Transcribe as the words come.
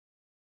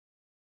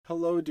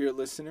Hello, dear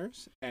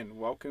listeners, and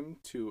welcome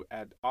to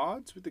At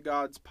Odds with the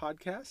Gods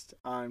podcast.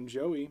 I'm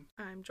Joey.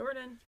 I'm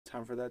Jordan.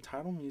 Time for that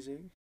title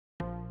music.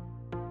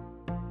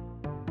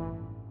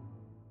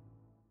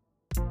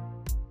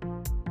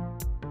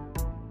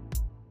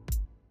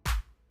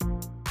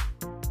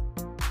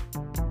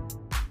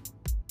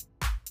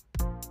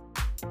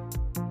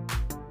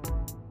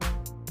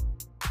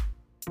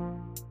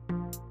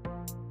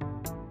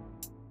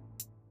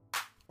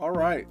 All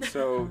right,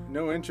 so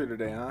no intro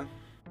today, huh?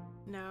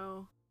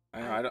 No.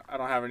 I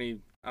don't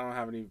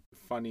have any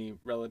funny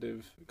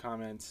relative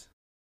comments.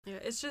 Yeah,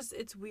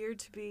 it's weird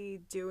to be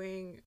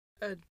doing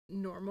a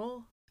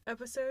normal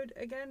episode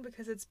again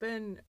because it's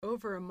been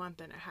over a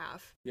month and a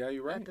half. Yeah,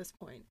 you're right. At this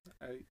point.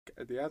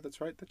 Yeah, that's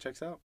right. That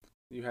checks out.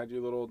 You had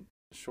your little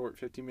short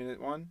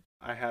 15-minute one.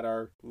 I had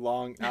our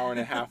long hour and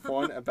a half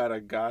one about a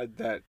god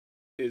that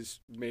is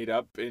made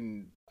up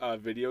in a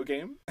video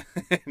game.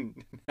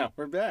 And now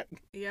we're back.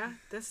 Yeah,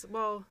 that's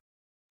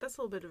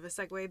a little bit of a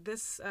segue.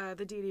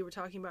 The deity we're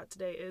talking about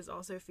today is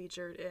also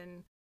featured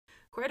in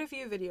quite a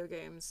few video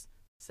games.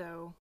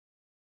 So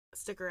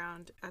stick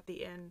around at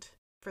the end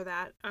for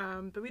that.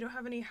 But we don't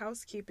have any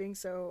housekeeping,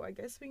 so I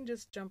guess we can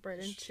just jump right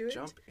into it.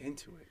 Jump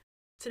into it.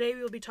 Today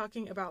we will be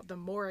talking about the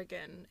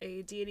Morrigan,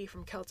 a deity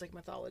from Celtic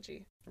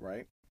mythology.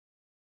 Right.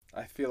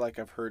 I feel like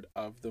I've heard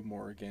of the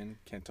Morrigan.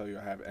 Can't tell you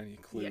I have any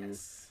clue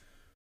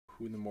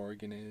who the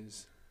Morrigan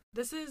is.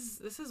 This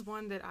is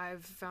one that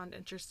I've found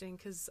interesting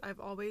because I've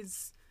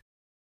always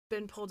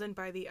been pulled in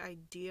by the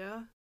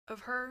idea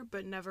of her,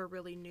 but never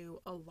really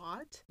knew a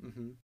lot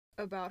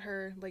about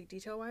her, like,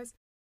 detail-wise.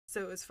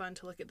 So it was fun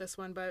to look at this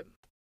one. But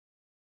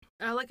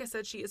like I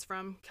said, she is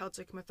from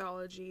Celtic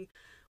mythology.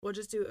 We'll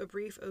just do a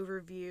brief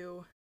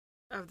overview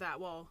of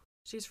that. Well,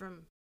 she's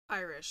from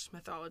Irish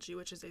mythology,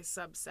 which is a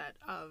subset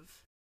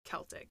of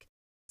Celtic.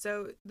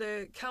 So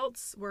the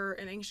Celts were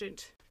an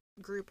ancient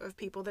group of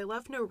people. They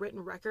left no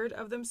written record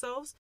of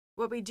themselves.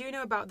 What we do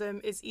know about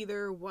them is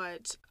either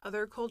what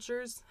other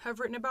cultures have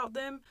written about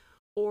them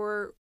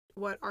or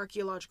what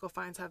archaeological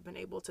finds have been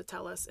able to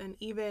tell us. And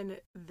even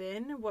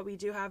then, what we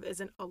do have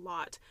isn't a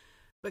lot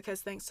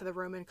because thanks to the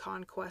Roman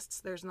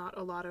conquests, there's not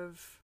a lot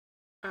of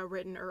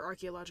written or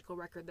archaeological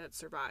record that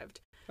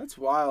survived. That's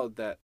wild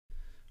that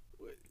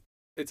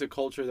it's a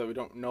culture that we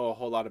don't know a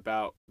whole lot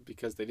about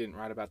because they didn't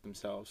write about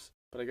themselves.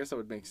 But I guess that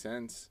would make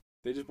sense.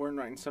 They just weren't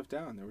writing stuff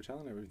down. They were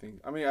telling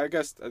everything. I mean, I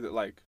guess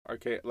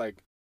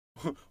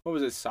what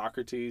was it?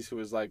 Socrates, who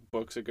was like,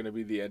 books are gonna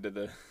be the end of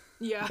the.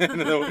 Yeah.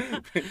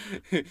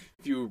 If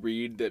you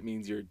read, that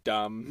means you're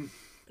dumb.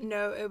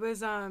 No, it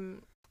was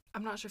I'm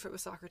not sure if it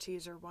was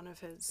Socrates or one of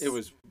his. It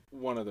was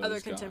one of those other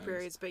guys.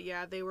 Contemporaries, but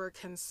yeah, they were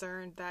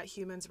concerned that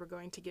humans were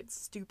going to get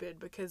stupid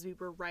because we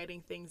were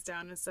writing things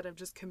down instead of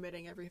just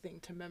committing everything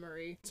to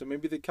memory. So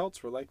maybe the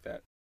Celts were like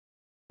that.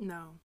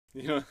 No.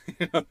 You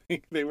don't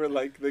think they were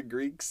like the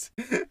Greeks?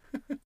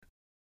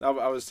 I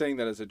was saying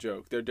that as a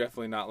joke. They're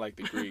definitely not like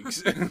the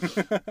Greeks.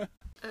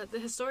 The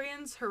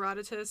historians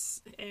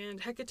Herodotus and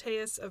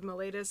Hecataeus of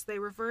Miletus, they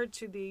referred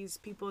to these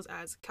peoples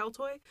as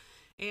Keltoi,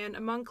 and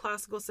among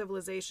classical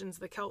civilizations,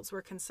 the Celts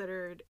were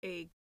considered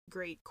a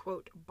great,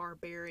 quote,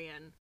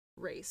 barbarian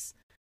race.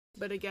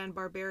 But again,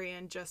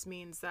 barbarian just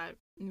means that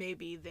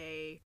maybe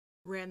they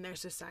ran their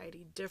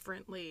society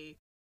differently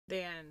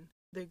than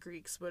the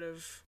Greeks would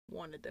have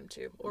wanted them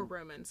to, or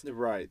Romans.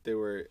 Right. They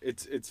were.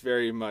 It's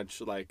very much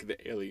like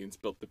the aliens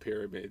built the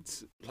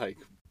pyramids, like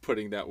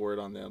putting that word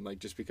on them, like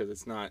just because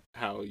it's not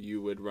how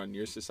you would run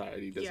your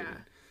society doesn't.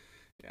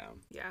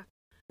 Yeah.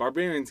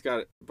 Barbarian's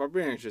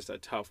just a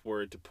tough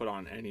word to put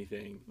on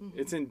anything. Mm-hmm.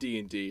 It's in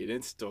D&D, and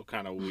it's still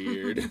kind of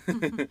weird.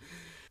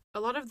 A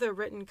lot of the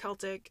written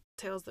Celtic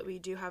tales that we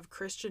do have,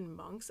 Christian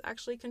monks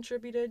actually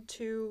contributed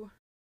to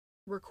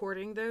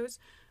recording those.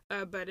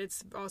 But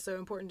it's also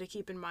important to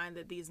keep in mind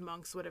that these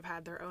monks would have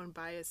had their own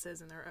biases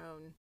and their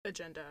own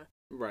agenda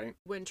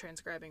when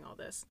transcribing all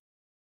this.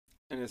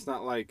 And it's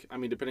not like, I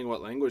mean, depending on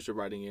what language you're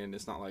writing in,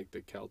 it's not like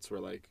the Celts were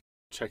like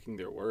checking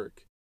their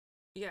work.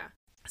 Yeah.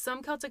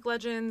 Some Celtic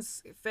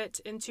legends fit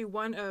into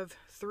one of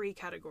three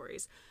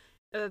categories.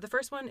 The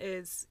first one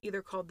is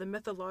either called the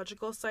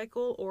mythological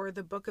cycle or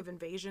the Book of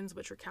Invasions,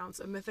 which recounts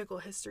a mythical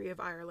history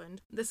of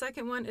Ireland. The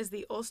second one is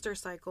the Ulster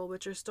cycle,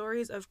 which are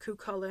stories of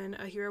Cuchulainn,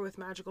 a hero with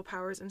magical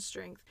powers and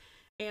strength.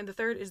 And the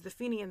third is the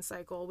Fenian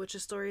cycle, which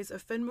is stories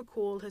of Finn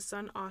McCool, his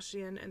son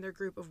Ossian, and their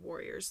group of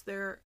warriors.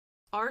 There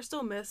are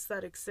still myths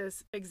that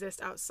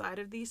exist outside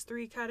of these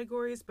three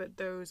categories, but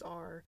those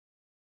are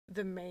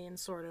the main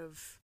sort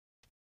of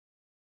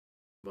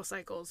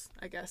cycles,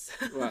 I guess.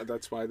 Well,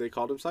 that's why they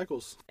called them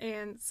cycles.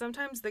 And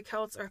sometimes the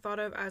Celts are thought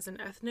of as an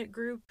ethnic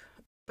group,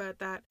 but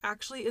that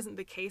actually isn't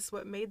the case.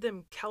 What made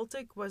them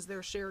Celtic was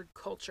their shared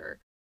culture.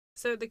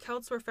 So the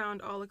Celts were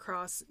found all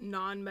across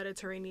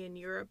non-Mediterranean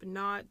Europe,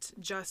 not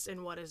just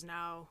in what is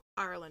now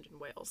Ireland and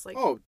Wales.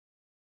 Oh,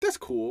 that's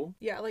cool.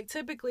 Yeah,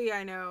 typically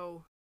I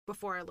know,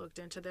 before I looked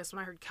into this,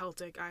 when I heard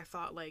Celtic, I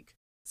thought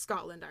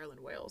Scotland, Ireland,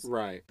 Wales.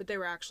 Right. But they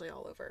were actually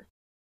all over.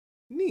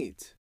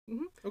 Neat.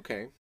 Mm-hmm.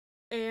 Okay.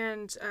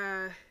 And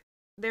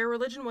Their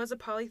religion was a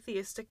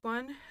polytheistic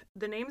one.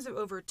 The names of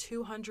over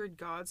 200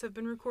 gods have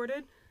been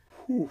recorded.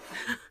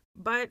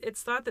 But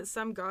it's thought that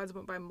some gods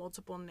went by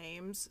multiple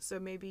names, so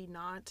maybe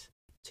not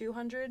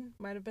 200,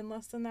 might have been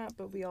less than that,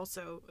 but we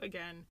also,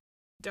 again,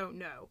 don't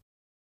know.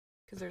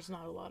 Because there's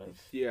not a lot of...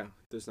 Yeah,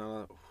 there's not a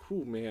lot...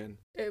 Ooh, man.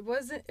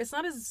 It's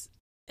not as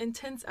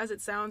intense as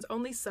it sounds.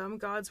 Only some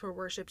gods were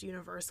worshipped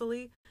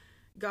universally.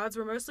 Gods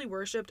were mostly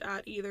worshipped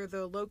at either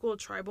the local,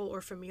 tribal, or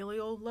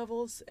familial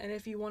levels, and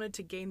if you wanted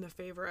to gain the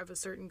favor of a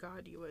certain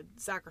god, you would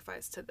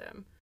sacrifice to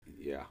them.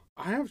 Yeah.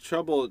 I have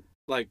trouble,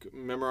 like,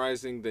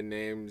 memorizing the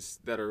names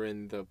that are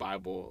in the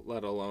Bible,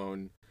 let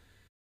alone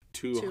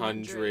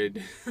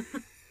 200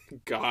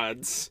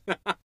 gods.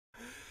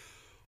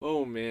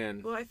 Oh,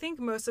 man. Well, I think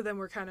most of them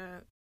were kind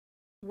of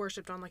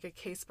worshipped on, like, a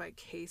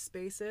case-by-case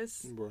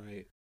basis.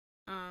 Right.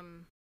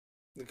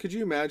 Could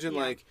you imagine,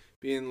 like,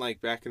 being,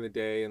 like, back in the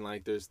day and,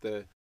 like, there's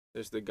the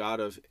god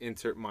of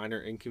insert minor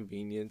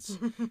inconvenience,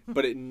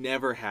 but it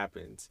never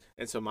happens.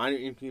 And so minor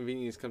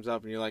inconvenience comes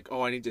up and you're like,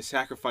 oh, I need to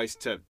sacrifice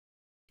to...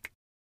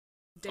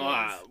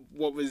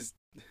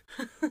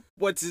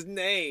 what's his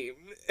name?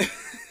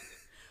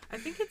 I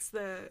think it's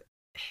the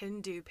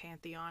Hindu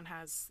pantheon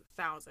has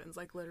thousands,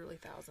 like literally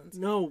thousands.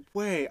 No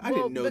way. I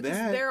didn't know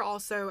that. They're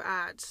also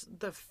at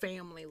the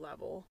family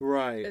level.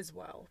 Right. As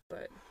well,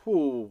 but...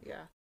 Ooh.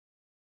 Yeah.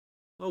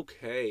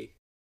 Okay.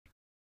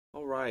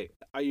 All right.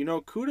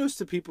 Kudos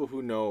to people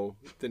who know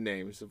the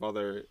names of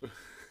other...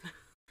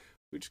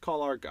 We just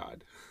call our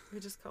God.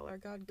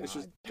 God. It's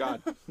just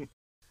God.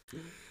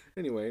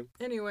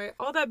 Anyway,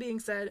 all that being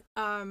said,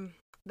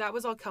 that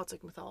was all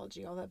Celtic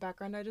mythology, all that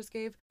background I just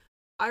gave.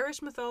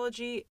 Irish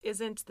mythology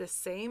isn't the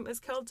same as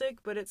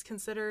Celtic, but it's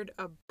considered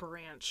a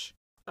branch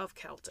of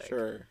Celtic.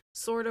 Sure.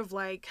 Sort of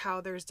like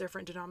how there's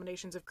different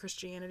denominations of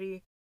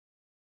Christianity.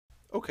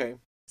 Okay.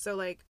 So,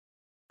 like,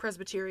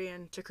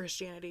 Presbyterian to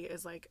Christianity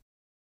is like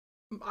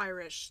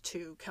Irish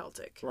to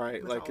Celtic.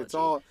 Right.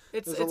 Mythology.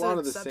 Like there's a lot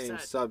of the same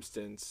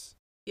substance.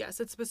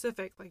 Yes, it's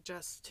specific, like,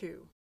 just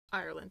to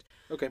Ireland.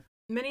 Okay.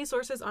 Many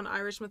sources on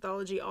Irish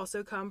mythology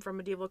also come from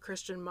medieval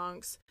Christian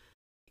monks.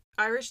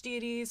 Irish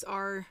deities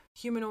are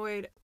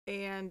humanoid,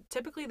 and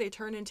typically they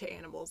turn into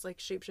animals. Like,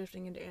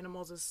 shapeshifting into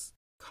animals is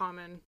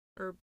common,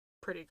 or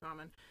pretty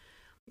common.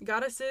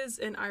 Goddesses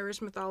in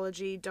Irish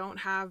mythology don't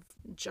have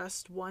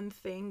just one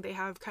thing. They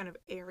have kind of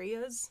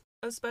areas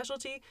of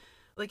specialty.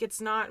 Like, it's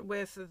not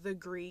with the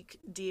Greek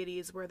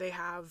deities where they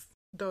have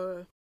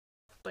the,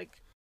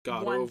 like,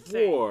 God one of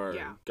thing. war,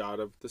 Yeah. God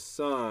of the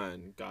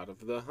sun, God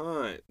of the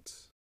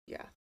hunt.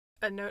 Yeah.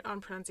 A note on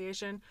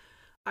pronunciation.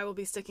 I will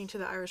be sticking to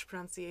the Irish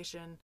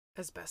pronunciation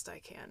as best I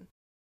can.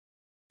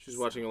 She's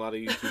watching a lot of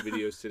YouTube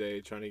videos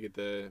today trying to get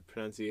the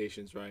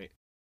pronunciations right.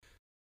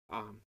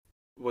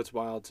 What's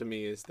wild to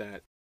me is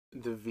that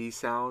the V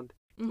sound,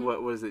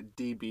 what was it,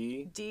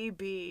 DB?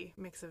 DB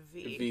makes a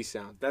V. V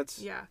sound.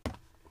 That's... Yeah.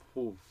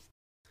 Oof.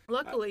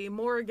 Luckily,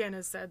 Morrigan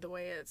is said the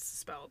way it's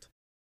spelled.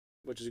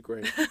 Which is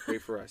great.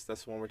 Great for us.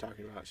 That's the one we're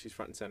talking about. She's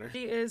front and center.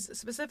 She is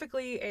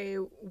specifically a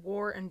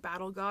war and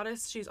battle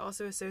goddess. She's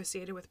also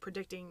associated with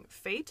predicting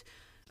fate,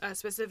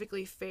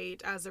 specifically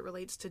fate as it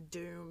relates to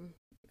doom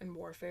and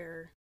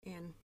warfare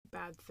and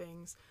bad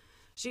things.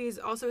 She's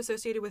also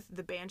associated with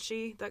the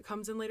banshee that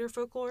comes in later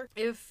folklore.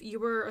 If you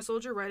were a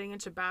soldier riding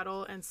into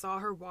battle and saw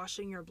her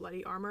washing your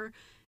bloody armor,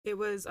 it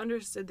was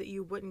understood that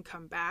you wouldn't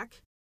come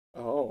back.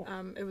 Oh.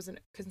 It was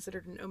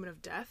considered an omen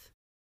of death.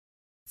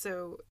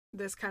 So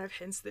this kind of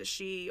hints that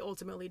she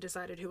ultimately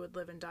decided who would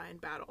live and die in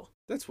battle.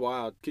 That's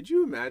wild. Could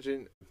you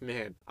imagine?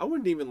 Man, I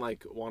wouldn't even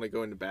want to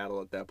go into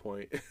battle at that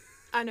point.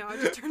 I know, I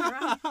just turn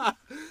around.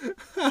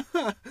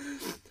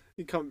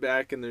 You come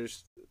back and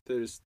there's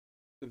this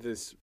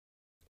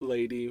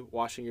lady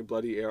washing your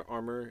bloody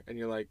armor and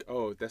you're like,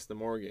 oh, that's the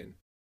Morrigan.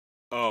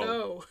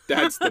 Oh.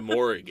 That's the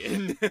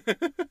Morrigan.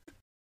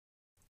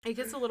 It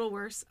gets a little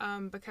worse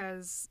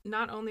because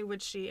not only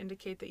would she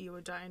indicate that you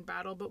would die in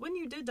battle, but when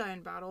you did die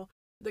in battle,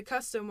 the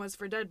custom was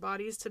for dead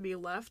bodies to be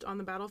left on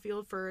the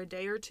battlefield for a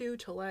day or two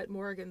to let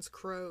Morrigan's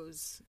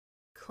crows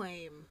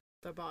claim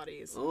the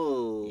bodies.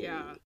 Oh.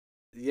 Yeah.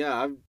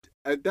 Yeah,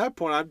 at that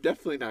point, I'm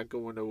definitely not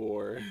going to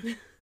war.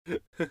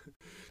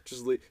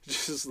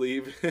 Just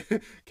leave.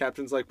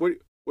 Captain's like, where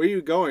are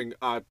you going?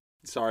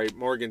 Sorry,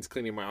 Morrigan's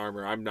cleaning my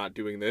armor. I'm not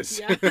doing this.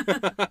 Yeah.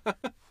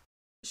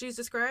 She's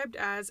described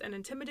as an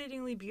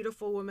intimidatingly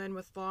beautiful woman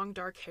with long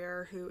dark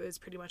hair who is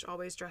pretty much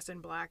always dressed in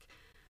black.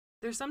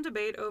 There's some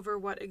debate over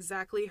what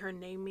exactly her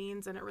name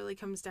means, and it really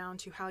comes down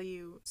to how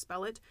you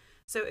spell it.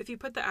 So if you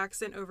put the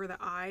accent over the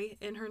I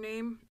in her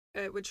name,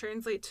 it would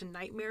translate to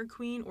Nightmare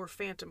Queen or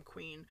Phantom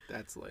Queen.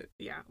 That's lit.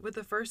 Yeah, with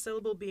the first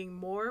syllable being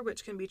more,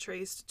 which can be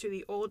traced to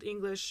the Old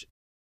English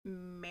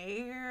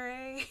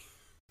Maere,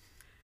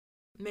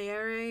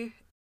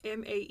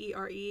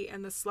 M-A-E-R-E,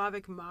 and the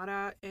Slavic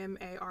Mara,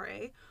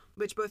 M-A-R-A,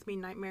 which both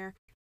mean nightmare,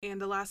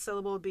 and the last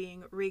syllable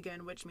being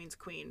Regan, which means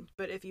queen.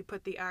 But if you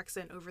put the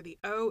accent over the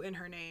O in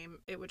her name,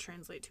 it would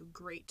translate to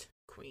Great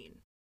Queen.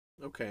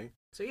 Okay.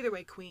 So either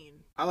way,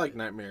 Queen. I like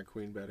Nightmare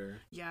Queen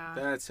better. Yeah.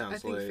 That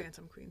sounds lit. I think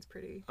Phantom Queen's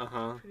pretty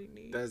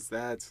neat.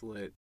 That's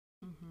lit.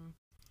 Mm-hmm.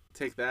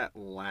 Take that,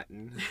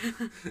 Latin.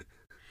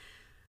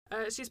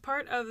 She's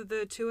part of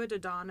the Tuatha De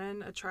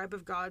Danann, a tribe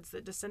of gods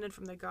that descended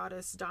from the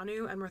goddess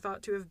Danu and were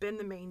thought to have been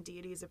the main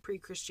deities of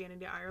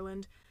pre-Christianity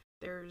Ireland.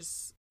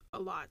 There's a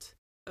lot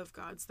of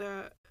gods.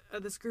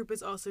 This group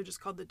is also just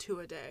called the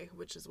Tuatha,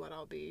 which is what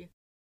I'll be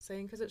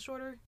saying because it's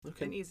shorter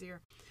and easier.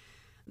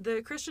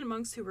 The Christian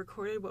monks who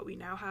recorded what we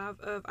now have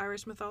of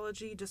Irish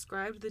mythology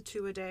described the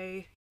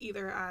Tuatha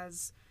either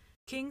as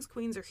kings,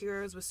 queens, or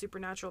heroes with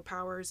supernatural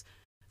powers.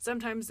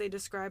 Sometimes they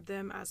described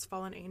them as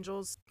fallen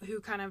angels who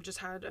kind of just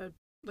had a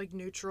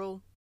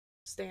neutral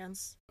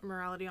stance,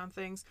 morality on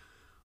things.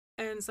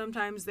 And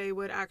sometimes they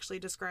would actually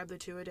describe the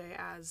Tuatha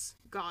as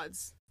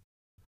gods.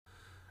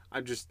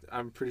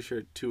 I'm pretty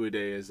sure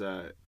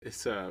Tuatha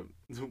is a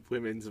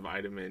women's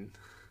vitamin.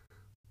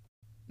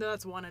 No,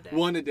 that's one a day.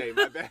 One a day,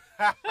 my bad.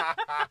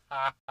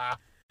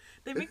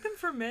 They make them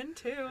for men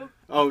too.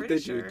 Oh, they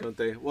do, don't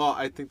they? Well,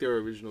 I think they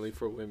were originally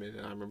for women,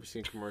 and I remember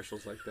seeing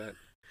commercials like that.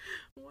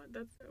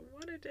 That's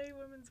one a day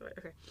women's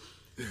vitamin.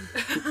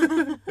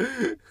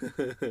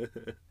 Okay.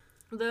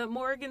 The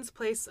Morrigan's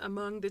place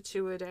among the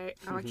Tuatha.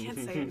 Oh, I can't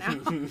say it now.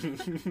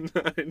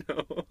 I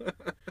know.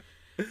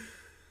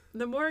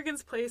 The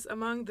Morrigan's place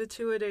among the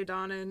Tuatha De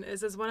Danann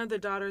is as one of the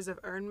daughters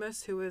of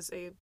Ernmus, who is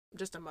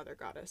just a mother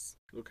goddess.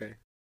 Okay.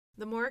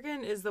 The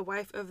Morrigan is the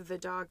wife of the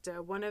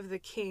Dagda, one of the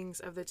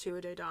kings of the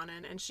Tuatha De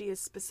Danann, and she is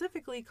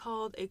specifically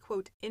called a,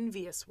 quote,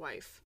 envious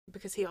wife,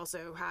 because he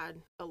also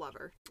had a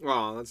lover.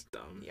 Oh, that's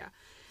dumb. Yeah.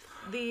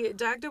 The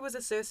Dagda was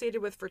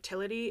associated with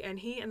fertility, and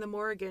he and the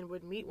Morrigan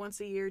would meet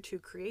once a year to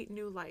create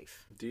new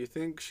life. Do you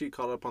think she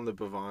called up on the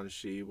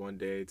Bavanshi one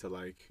day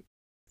to,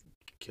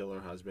 kill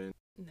her husband?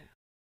 No.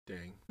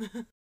 Dang.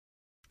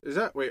 Is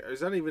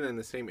that even in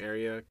the same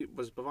area?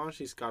 Was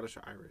Bavanshi Scottish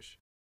or Irish?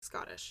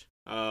 Scottish.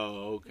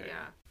 Oh, okay.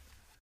 Yeah.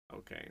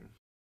 Okay.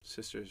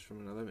 Sisters from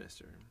another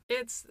mister.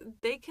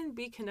 They can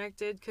be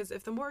connected, because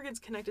if the Morrigan's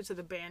connected to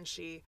the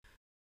Banshee...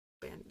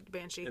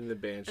 Banshee. And the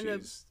Banshee's...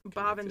 And the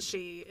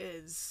Bavanshi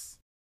is...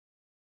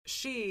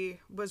 She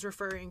was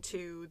referring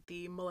to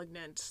the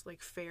malignant,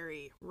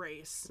 fairy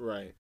race.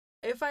 Right.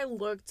 If I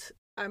looked,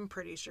 I'm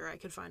pretty sure I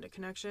could find a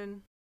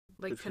connection.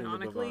 Between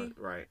canonically.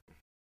 Right.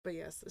 But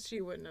yes,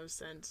 she wouldn't have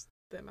sent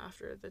them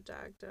after the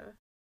Dagda.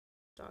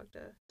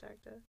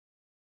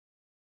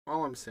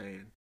 All I'm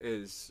saying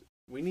is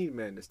we need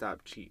men to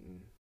stop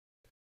cheating.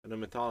 And the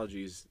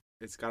mythologies,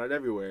 it's got it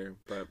everywhere.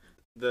 But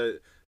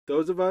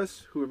those of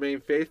us who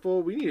remain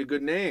faithful, we need a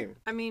good name.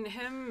 I mean,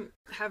 him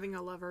having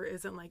a lover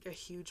isn't a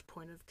huge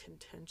point of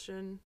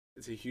contention.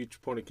 It's a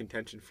huge point of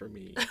contention for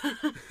me.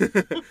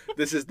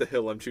 This is the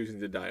hill I'm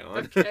choosing to die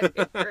on. Okay,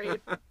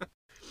 great.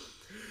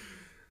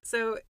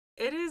 So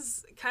it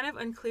is kind of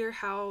unclear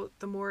how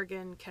the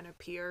Morrigan can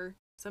appear,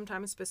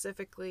 sometimes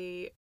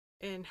specifically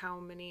in how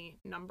many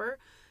number.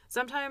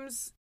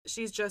 Sometimes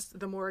she's just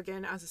the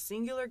Morrigan as a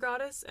singular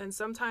goddess, and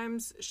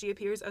sometimes she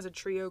appears as a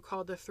trio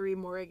called the Three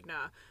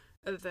Morrigna.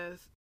 The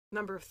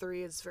number of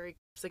 3 is very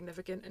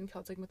significant in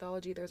Celtic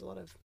mythology. There's a lot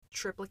of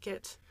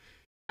triplicate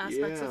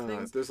aspects of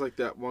things. There's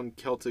that one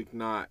Celtic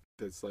knot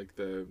that's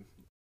the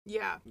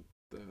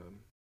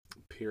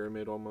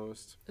pyramid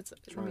almost. It's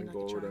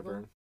triangle or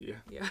whatever.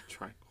 Yeah.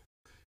 Triangle.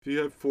 If you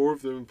had 4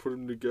 of them and put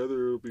them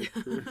together, it'll be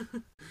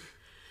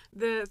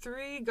The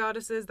 3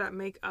 goddesses that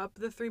make up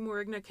the Three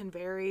Morrigna can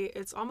vary.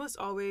 It's almost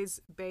always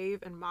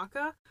Bave and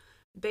Macha.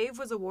 Bave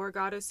was a war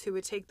goddess who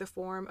would take the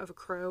form of a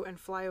crow and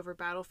fly over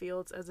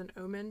battlefields as an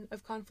omen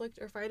of conflict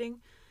or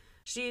fighting.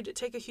 She'd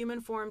take a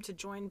human form to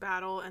join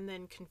battle and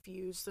then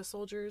confuse the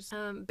soldiers.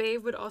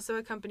 Bave would also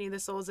accompany the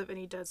souls of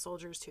any dead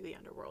soldiers to the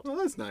underworld. Oh,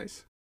 that's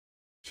nice.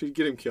 She'd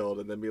get him killed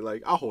and then be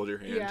like, I'll hold your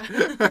hand.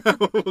 Yeah.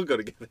 We'll go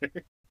together.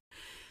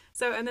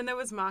 So, and then there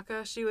was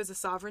Macha. She was a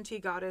sovereignty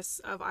goddess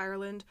of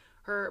Ireland.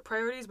 Her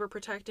priorities were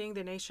protecting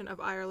the nation of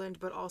Ireland,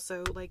 but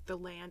also the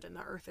land and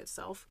the earth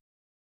itself.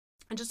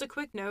 And just a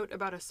quick note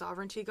about a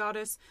sovereignty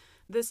goddess.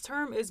 This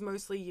term is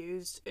mostly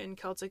used in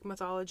Celtic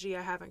mythology.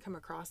 I haven't come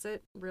across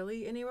it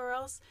really anywhere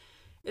else.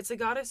 It's a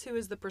goddess who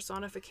is the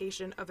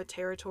personification of a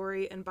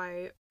territory, and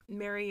by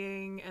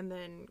marrying and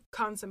then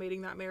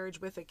consummating that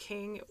marriage with a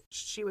king,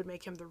 she would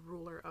make him the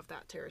ruler of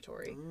that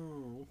territory.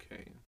 Oh,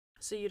 okay.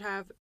 So you'd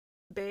have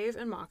Bave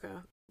and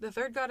Macha. The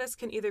third goddess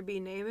can either be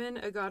Naaman,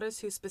 a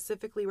goddess who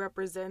specifically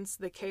represents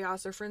the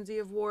chaos or frenzy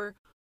of war,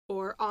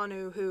 or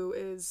Anu, who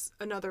is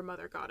another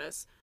mother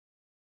goddess.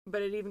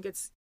 But it even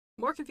gets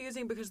more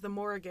confusing because the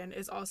Morrigan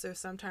is also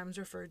sometimes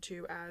referred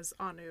to as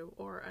Anu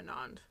or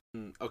Anand.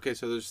 Okay,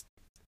 so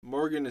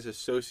Morrigan is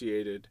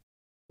associated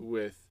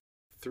with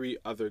 3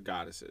 other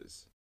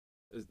goddesses.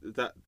 Is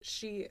that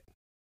she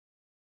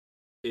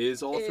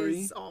is all 3?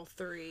 Is all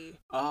 3.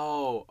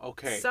 Oh,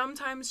 okay.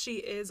 Sometimes she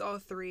is all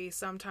 3.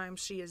 Sometimes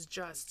she is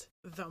just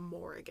the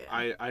Morrigan.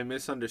 I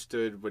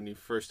misunderstood when you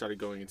first started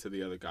going into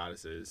the other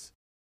goddesses.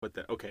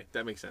 Okay,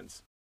 that makes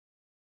sense.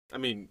 I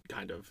mean,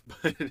 kind of.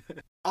 But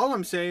all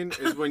I'm saying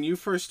is when you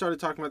first started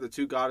talking about the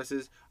two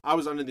goddesses, I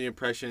was under the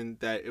impression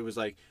that it was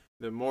like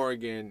the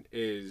Morrigan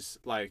is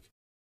like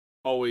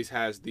always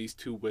has these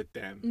two with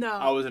them. No.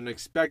 I wasn't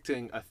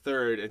expecting a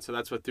third, and so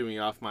that's what threw me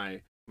off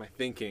my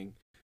thinking,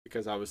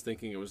 because I was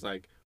thinking it was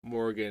like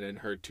Morrigan and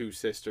her two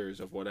sisters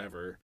of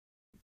whatever.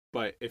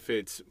 But if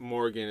it's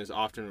Morrigan is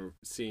often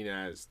seen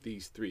as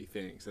these three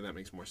things, then that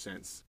makes more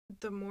sense.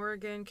 The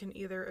Morrigan can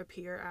either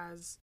appear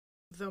as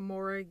the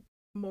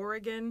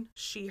Morrigan,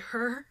 she,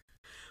 her,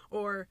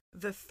 or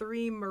the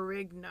three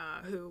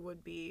Morrigna, who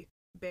would be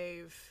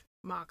Bave,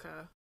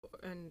 Maka,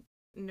 and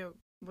no,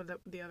 what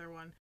the other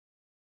one?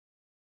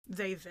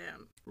 They,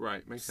 them.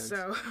 Right, makes sense.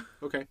 So.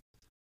 Okay,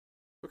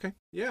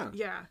 yeah.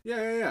 Yeah.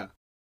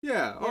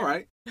 Yeah, all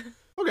right.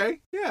 Okay,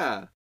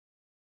 yeah.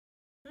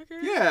 Okay.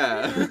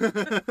 Yeah.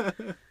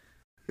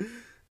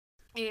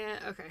 Yeah,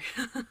 okay.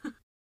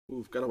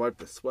 Ooh, gotta wipe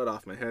the sweat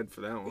off my head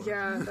for that one.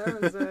 Yeah,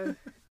 that was a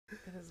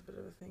bit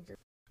of a thinker.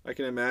 I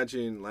can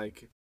imagine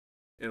like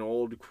an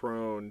old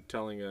crone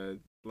telling a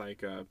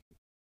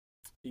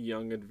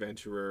young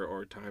adventurer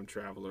or time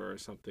traveler or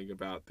something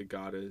about the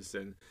goddess,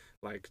 and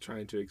like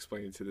trying to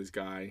explain it to this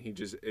guy, and he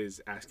just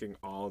is asking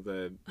all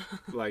the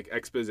like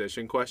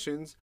exposition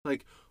questions,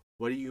 like,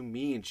 what do you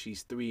mean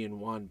she's 3 in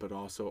 1 but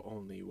also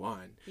only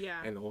one?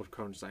 Yeah. And the old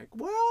crone's like,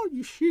 well,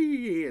 you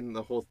see, and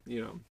the whole,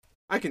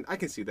 I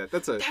can see that.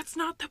 That's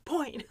not the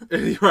point.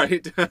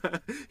 Right.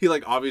 He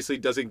like obviously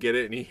doesn't get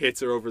it, and he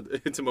hits him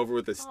over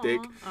with a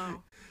stick.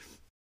 Oh.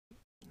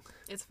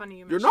 It's funny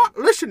you mentioned... You're not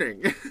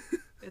listening.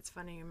 It's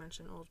funny you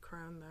mentioned Old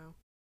Crone, though.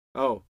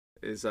 Oh,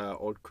 is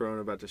Old Crone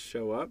about to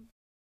show up?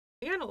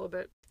 Yeah, in a little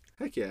bit.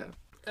 Heck yeah.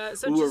 Are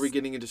we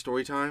getting into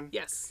story time?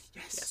 Yes.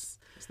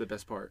 It's the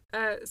best part.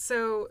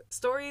 So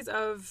stories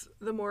of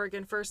the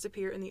Morrigan first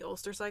appear in the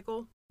Ulster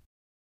cycle.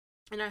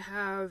 And I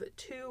have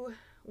 2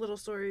 little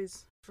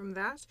stories from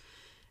that.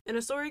 And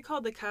a story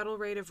called The Cattle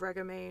Raid of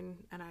Regamain,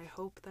 and I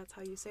hope that's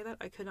how you say that.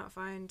 I could not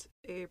find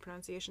a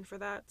pronunciation for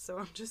that, so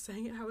I'm just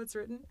saying it how it's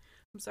written.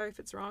 I'm sorry if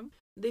it's wrong.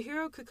 The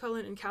hero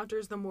Cuchulainn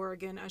encounters the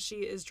Morrigan as she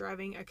is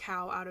driving a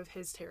cow out of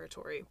his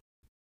territory.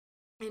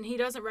 And he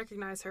doesn't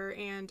recognize her,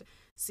 and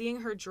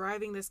seeing her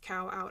driving this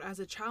cow out as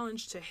a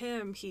challenge to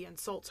him, he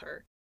insults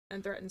her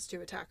and threatens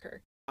to attack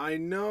her. I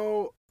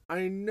know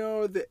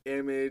the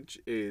image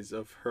is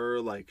of her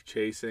like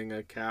chasing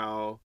a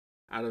cow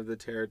out of the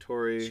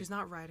territory. She's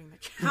not riding the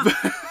cow.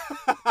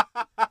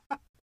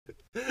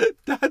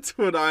 That's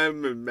what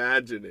I'm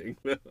imagining.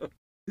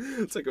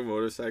 It's like a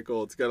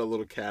motorcycle. It's got a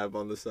little cab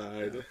on the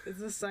side. Yeah,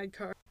 it's a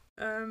sidecar.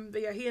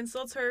 But yeah, he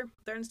insults her,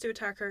 threatens to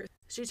attack her.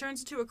 She turns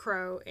into a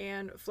crow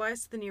and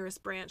flies to the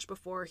nearest branch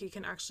before he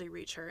can actually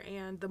reach her.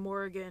 And the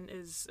Morrigan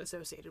is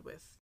associated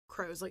with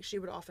crows, like she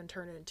would often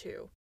turn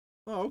into.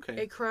 Oh,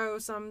 okay. A crow,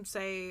 some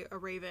say a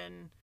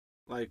raven.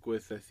 Like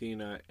with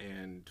Athena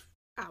and...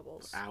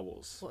 Owls.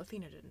 Well,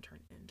 Athena didn't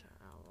turn into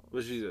owls.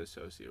 Well, she's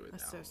associated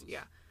with owls.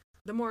 Yeah.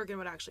 The Morrigan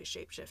would actually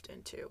shapeshift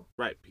into...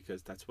 Right,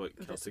 because that's what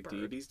Celtic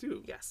deities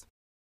do. Yes.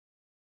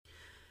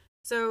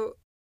 So,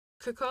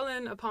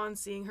 Cuchulainn, upon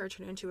seeing her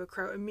turn into a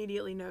crow,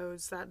 immediately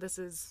knows that this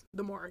is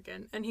the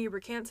Morrigan, and he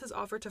recants his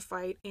offer to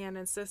fight and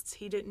insists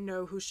he didn't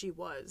know who she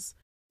was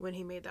when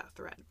he made that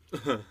threat.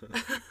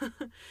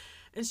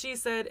 And she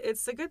said,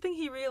 it's a good thing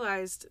he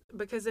realized,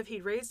 because if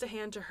he'd raised a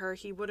hand to her,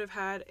 he would have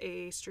had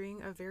a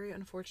string of very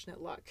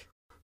unfortunate luck.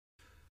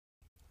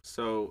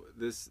 So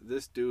this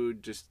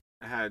dude just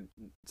had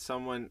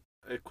someone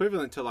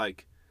equivalent to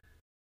like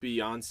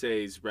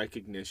Beyonce's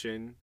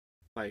recognition.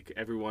 Like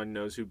everyone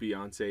knows who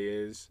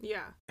Beyonce is.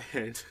 Yeah.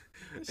 And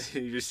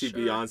you just see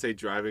Beyonce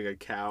driving a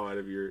cow out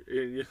of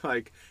and you're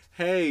like,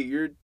 hey,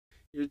 you're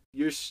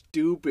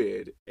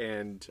stupid.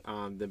 And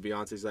then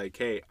Beyonce's like,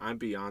 hey, I'm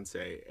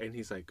Beyonce. And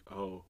he's like,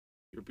 oh,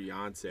 you're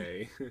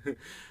Beyonce.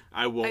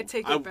 I won't. I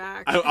take it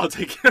back. I'll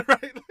take it,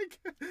 right?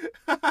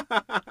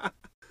 Like...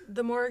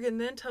 The Morrigan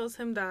then tells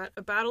him that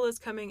a battle is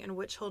coming in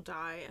which he'll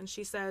die. And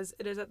she says,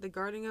 it is at the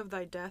guarding of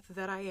thy death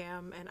that I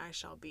am and I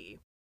shall be.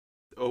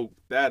 Oh,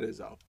 that is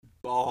a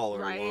baller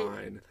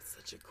line. That's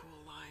such a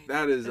cool line.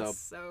 That is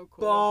so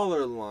cool.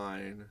 Baller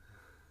line.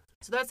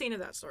 So that's the end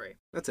of that story.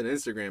 That's an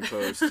Instagram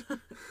post. It'd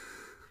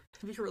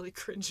be a really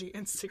cringy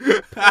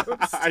Instagram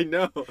post. I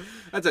know.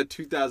 That's a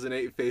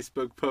 2008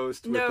 Facebook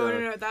post.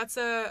 No. That's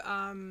a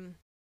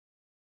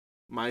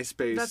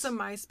MySpace. That's a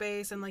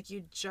MySpace, and like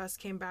you just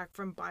came back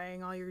from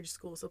buying all your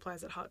school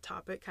supplies at Hot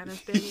Topic kind of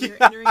thing. And you're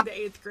entering the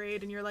 8th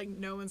grade, and you're like,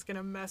 no one's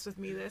gonna mess with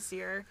me this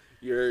year.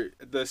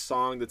 The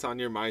song that's on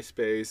your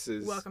MySpace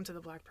is "Welcome to the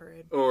Black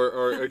Parade,"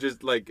 or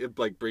just like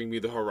 "Bring Me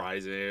the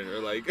Horizon," or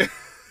like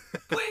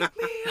 "Wake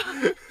Me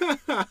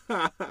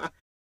Up."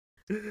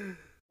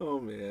 Oh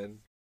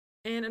man.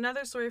 And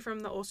another story from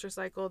the Ulster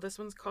cycle. This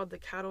one's called "The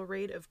Cattle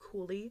Raid of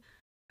Cooley."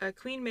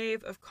 Queen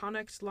Maeve of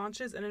Connacht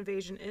launches an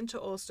invasion into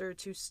Ulster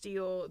to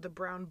steal the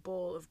brown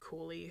bull of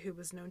Cooley, who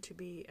was known to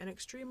be an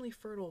extremely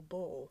fertile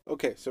bull.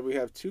 Okay, so we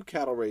have 2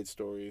 cattle raid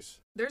stories.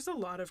 There's a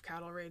lot of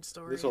cattle raid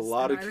stories. There's a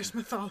lot in of Irish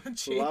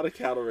mythology. A lot of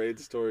cattle raid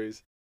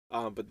stories.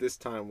 But this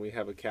time we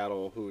have a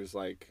cattle who is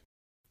like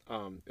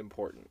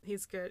important.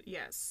 He's good,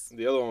 yes.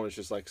 The other one was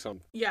just like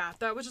some... Yeah,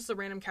 that was just a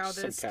random cow.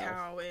 This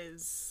cow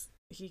is...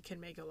 He can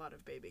make a lot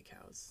of baby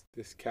cows.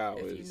 This cow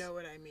if you know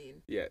what I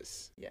mean.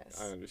 Yes.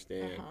 Yes. I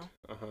understand.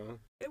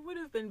 It would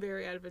have been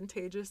very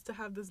advantageous to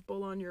have this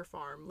bull on your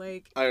farm.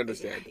 Like, I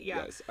understand.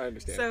 Yeah. Yes, I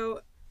understand.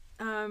 So,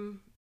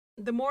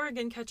 the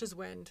Morrigan catches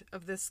wind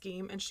of this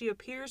scheme, and she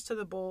appears to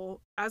the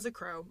bull as a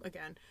crow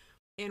again,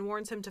 and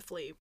warns him to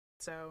flee.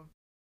 So,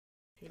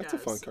 That's a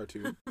fun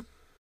cartoon.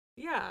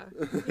 Yeah.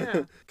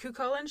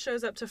 Cuchulainn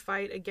shows up to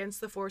fight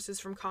against the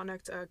forces from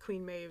Connacht,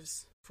 Queen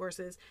Maeve's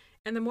forces,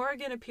 and the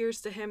Morrigan appears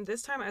to him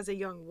this time as a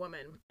young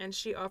woman, and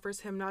she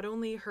offers him not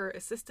only her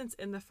assistance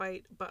in the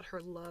fight, but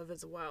her love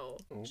as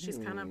well. Ooh. She's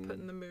kind of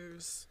putting the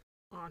moves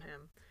on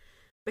him.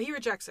 But he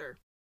rejects her.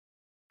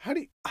 How do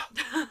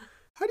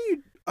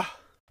you...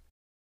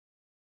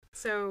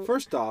 So...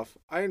 First off,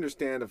 I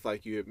understand if,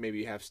 like, you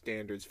maybe have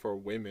standards for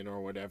women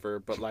or whatever,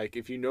 but, like,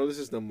 if you know this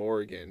is the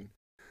Morrigan...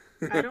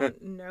 I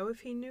don't know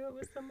if he knew it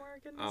was the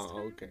Morrigan this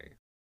time. Okay.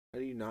 How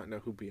do you not know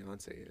who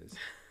Beyonce is?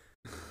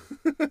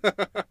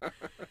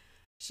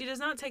 She does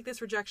not take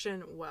this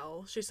rejection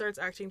well. She starts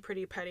acting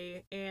pretty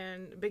petty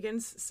and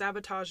begins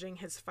sabotaging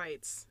his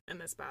fights in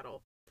this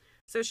battle.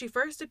 So she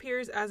first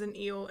appears as an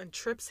eel and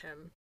trips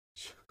him.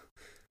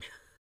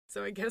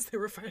 So I guess they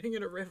were fighting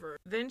in a river.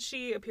 Then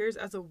she appears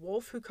as a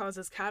wolf who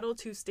causes cattle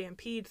to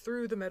stampede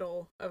through the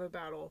middle of a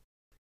battle.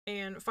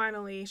 And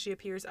finally, she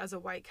appears as a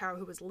white cow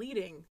who was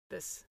leading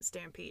this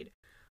stampede.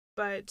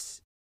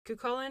 But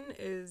Cuchulainn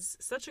is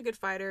such a good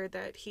fighter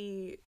that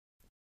he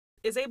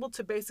is able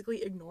to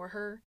basically ignore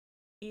her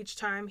each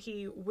time.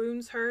 He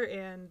wounds her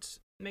and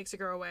makes her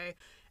go away,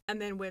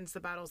 and then wins the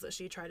battles that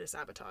she tried to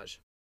sabotage.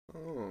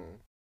 Oh.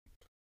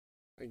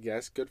 I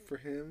guess good for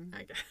him.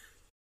 I guess.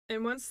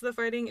 And once the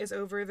fighting is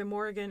over, the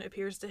Morrigan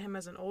appears to him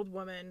as an old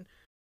woman.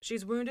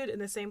 She's wounded in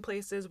the same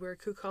places where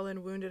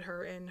Cuchulainn wounded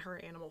her in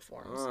her animal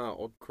forms. Ah,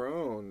 old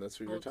crone. That's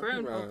what you're talking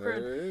about. Old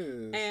crone. It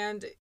is.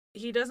 And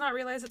he does not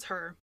realize it's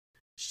her.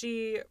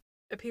 She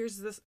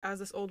appears as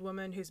this old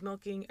woman who's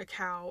milking a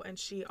cow, and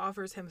she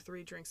offers him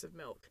 3 drinks of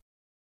milk.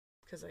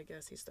 Because I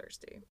guess he's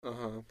thirsty.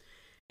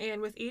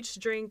 And with each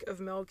drink of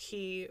milk,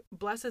 he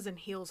blesses and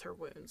heals her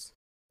wounds.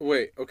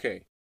 Wait,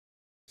 okay.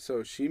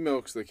 So she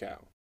milks the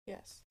cow.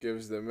 Yes.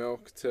 Gives the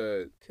milk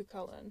to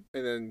Cuchulainn.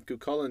 And then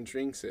Cuchulainn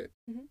drinks it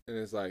and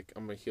is like,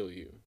 I'm going to heal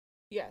you.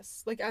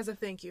 Yes, like as a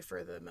thank you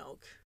for the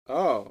milk.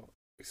 Oh,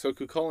 so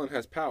Cuchulainn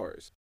has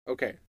powers.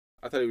 Okay.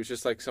 I thought he was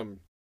just like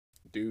some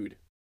dude.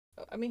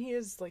 I mean, he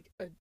is like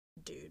a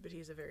dude, but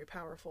he's a very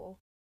powerful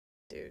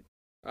dude.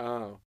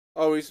 Oh.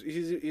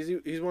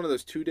 He's one of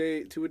those two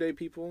a day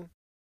people?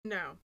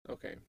 No.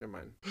 Okay, never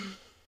mind.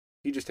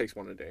 He just takes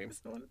one a day. He's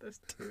one of those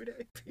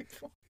 2-day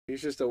people.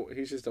 He's just a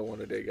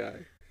one a day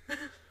guy.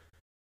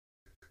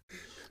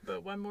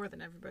 But one more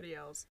than everybody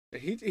else.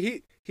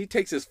 He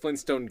takes his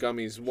Flintstone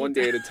gummies one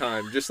day at a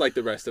time, just like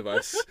the rest of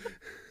us.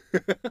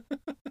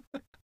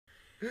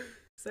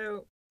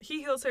 So he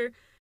heals her.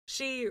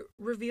 She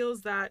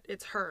reveals that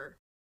it's her.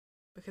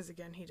 Because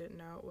again, he didn't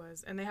know it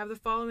was. And they have the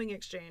following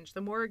exchange. The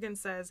Morrigan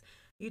says,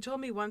 "You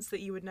told me once that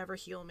you would never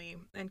heal me."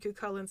 And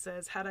Cuchulainn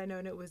says, "Had I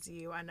known it was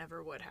you, I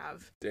never would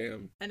have."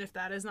 Damn. And if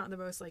that is not the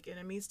most like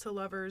enemies to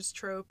lovers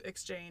trope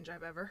exchange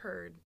I've ever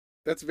heard.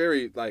 That's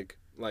very like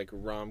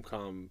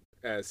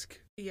rom-com-esque.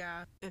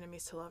 Yeah.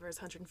 Enemies to lovers,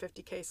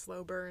 150k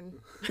slow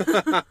burn.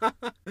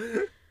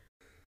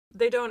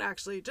 They don't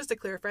actually, just to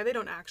clarify, they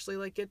don't actually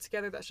like get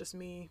together. That's just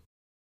me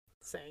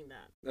saying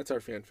that. That's our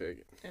fanfic.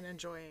 And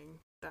enjoying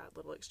that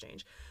little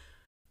exchange.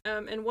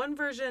 In one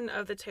version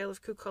of the tale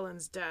of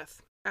Cuchulainn's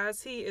death,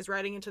 as he is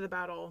riding into the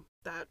battle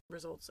that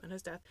results in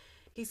his death,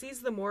 he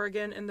sees the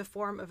Morrigan in the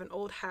form of an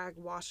old hag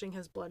washing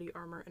his bloody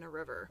armor in a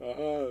river.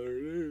 There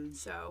it is.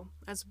 So,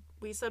 as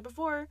we said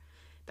before,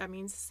 that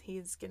means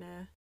he's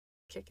gonna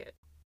kick it.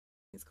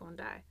 He's gonna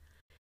die.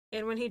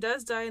 And when he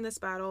does die in this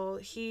battle,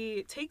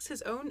 he takes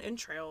his own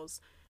entrails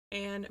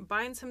and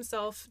binds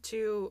himself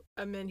to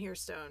a menhir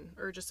stone,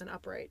 or just an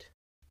upright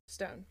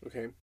stone.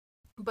 Okay.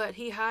 But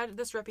he had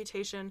this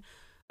reputation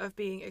of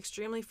being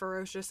extremely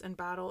ferocious in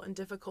battle and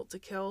difficult to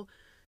kill.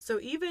 So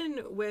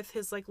even with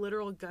his like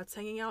literal guts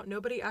hanging out,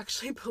 nobody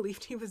actually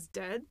believed he was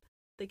dead.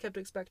 They kept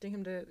expecting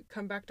him to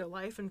come back to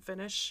life and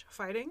finish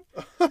fighting.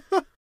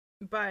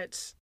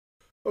 But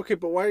okay,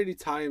 but why did he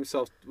tie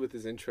himself with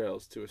his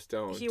entrails to a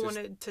stone? He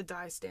wanted to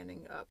die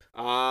standing up.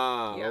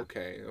 Ah, yeah.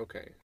 Okay.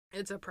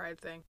 It's a pride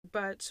thing.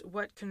 But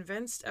what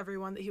convinced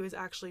everyone that he was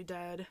actually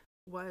dead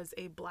was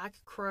a black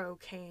crow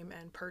came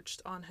and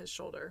perched on his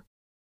shoulder.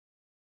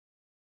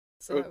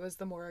 So it was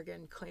the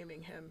Morrigan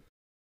claiming him.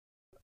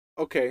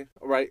 Okay,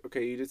 right.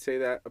 Okay, you did say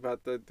that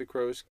about the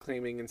crows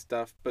claiming and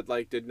stuff, but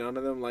like, did none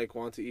of them like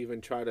want to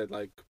even try to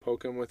like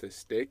poke him with a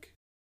stick?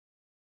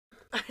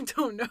 I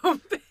don't know.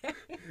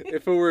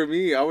 If it were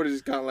me, I would have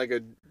just gotten like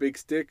a big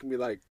stick and be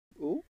like,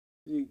 "Oh,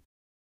 you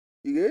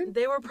good?"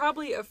 They were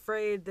probably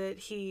afraid that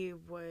he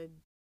would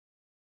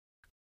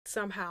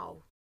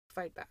somehow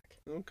fight back.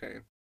 Okay.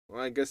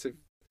 Well, I guess if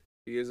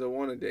he is a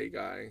one-a-day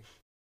guy,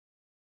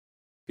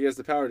 he has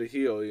the power to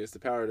heal. He has the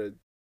power to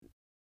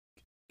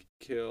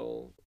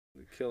kill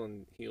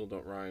and heal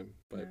don't rhyme,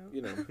 but No.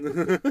 you know.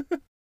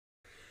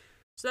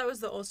 So that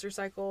was the Ulster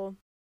cycle.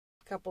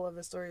 A couple of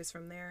the stories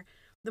from there.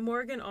 The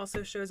Morrigan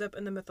also shows up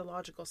in the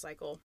mythological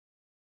cycle.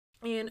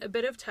 And a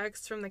bit of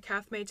text from the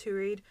Cathmeh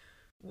Tuired.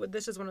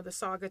 This is one of the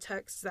saga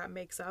texts that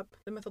makes up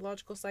the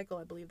mythological cycle.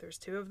 I believe there's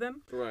 2 of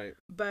them. Right.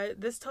 But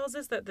this tells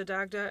us that the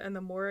Dagda and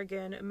the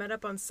Morrigan met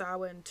up on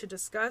Samhain to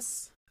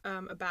discuss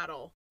a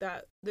battle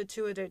that the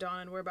Tuatha Dé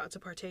Danann were about to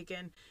partake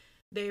in.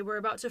 They were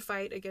about to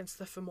fight against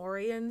the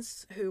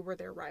Fomorians, who were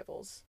their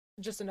rivals.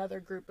 Just another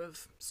group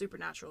of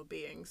supernatural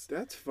beings.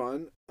 That's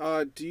fun.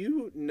 Do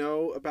you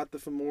know about the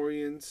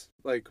Fomorians,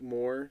 like,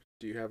 more?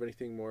 Do you have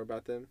anything more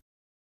about them?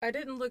 I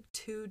didn't look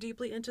too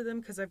deeply into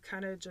them because I've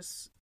kind of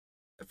just...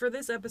 For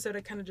this episode,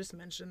 I kind of just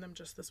mentioned them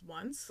just this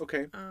once.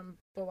 Okay.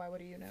 But why? What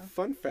do you know?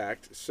 Fun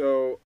fact.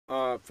 So,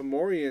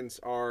 Fomorians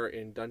are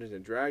in Dungeons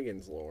and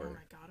Dragons lore. Oh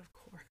my god, of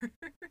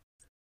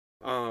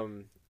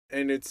course.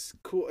 And it's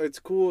cool. It's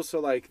cool. So,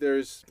 like,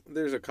 there's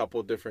a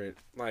couple different,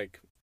 like,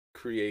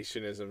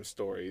 creationism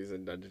stories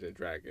in Dungeons and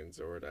Dragons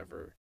or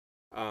whatever.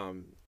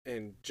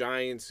 And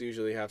giants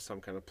usually have some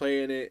kind of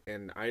play in it.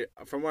 And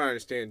from what I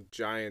understand,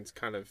 giants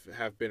kind of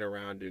have been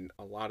around in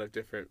a lot of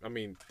different. I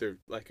mean, they're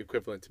like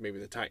equivalent to maybe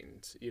the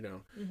Titans, you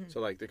know. Mm-hmm. So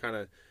like they're kind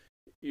of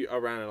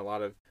around in a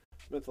lot of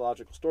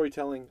mythological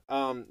storytelling.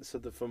 So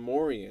the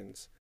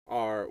Fomorians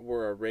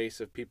were a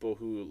race of people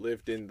who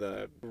lived in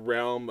the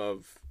realm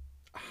of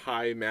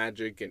high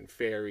magic and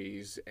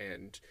fairies,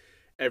 and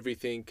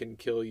everything can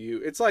kill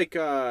you. It's like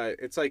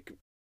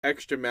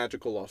extra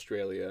magical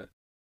Australia.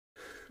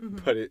 Mm-hmm.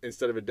 But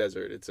instead of a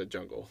desert, it's a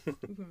jungle.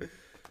 Mm-hmm.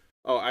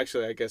 Oh,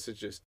 actually, I guess it's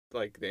just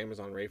like the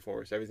Amazon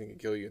rainforest. Everything can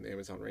kill you in the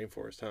Amazon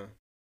rainforest, huh?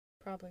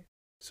 Probably.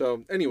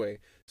 So anyway,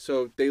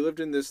 so they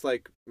lived in this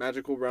like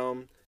magical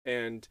realm,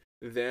 and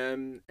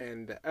them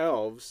and the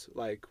elves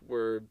like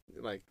were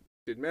like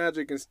did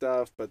magic and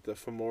stuff, but the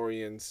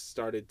Fomorians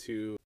started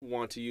to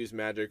want to use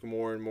magic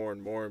more and more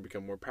and more and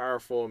become more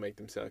powerful, make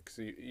themselves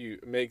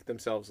make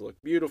themselves look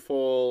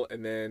beautiful,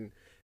 and then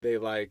they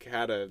like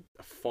had a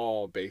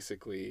fall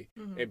basically,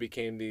 Mm-hmm. and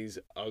became these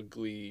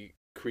ugly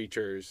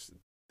creatures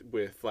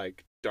with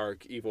like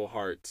dark evil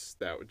hearts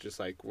that would just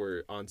like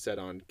were on set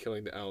on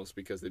killing the elves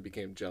because they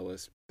became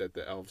jealous that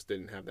the elves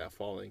didn't have that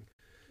falling.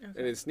 Okay.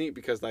 And it's neat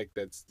because like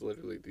that's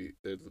literally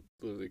they're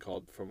literally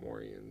called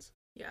Fomorians.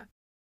 Yeah.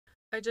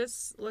 I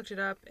just looked it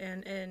up,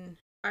 and in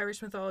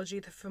Irish mythology,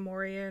 the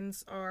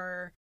Fomorians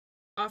are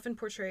often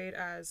portrayed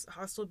as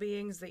hostile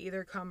beings that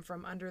either come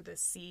from under the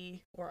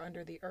sea or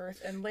under the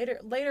earth, and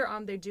later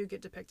on they do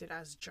get depicted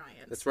as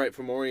giants. That's right.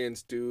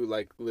 Fomorians do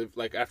like live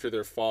like after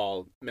their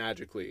fall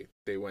magically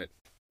they went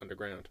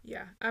underground.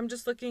 Yeah, I'm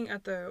just looking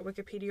at the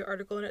Wikipedia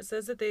article, and it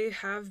says that they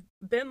have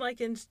been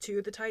likened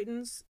to the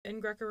Titans in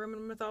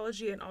Greco-Roman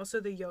mythology and also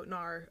the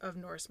Jotnar of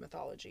Norse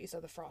mythology, so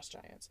the frost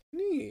giants.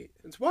 Neat.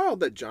 It's wild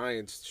that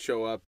giants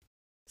show up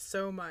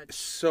so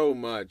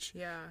much.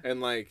 Yeah. And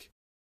like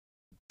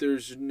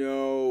there's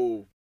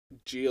no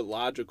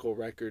geological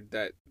record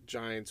that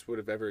giants would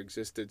have ever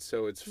existed,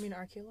 so it's... You mean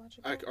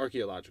archaeological?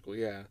 Archaeological,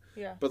 yeah.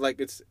 Yeah. But like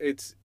it's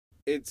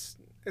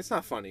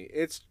not funny.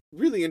 It's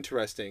really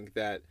interesting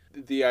that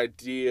the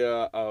idea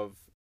of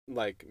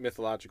like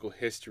mythological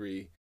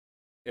history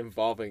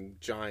involving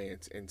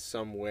giants in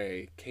some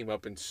way came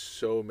up in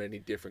so many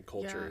different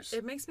cultures. Yeah,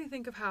 it makes me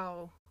think of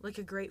how like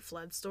a great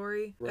flood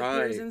story right.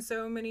 appears in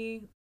so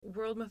many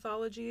world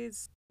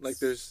mythologies. Like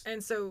there's...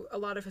 And so a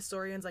lot of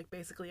historians like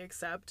basically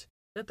accept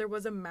that there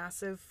was a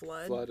massive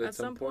flood at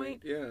some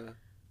point. Yeah.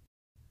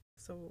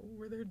 So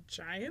were there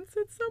giants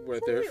at some point?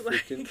 Were there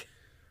freaking...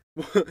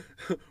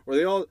 were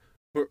they all...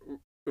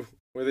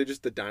 Were they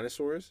just the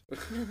dinosaurs?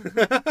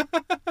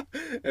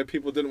 And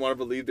people didn't want to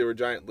believe they were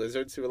giant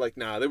lizards who were like,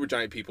 nah, they were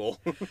giant people.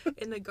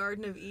 In the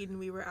Garden of Eden,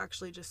 we were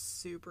actually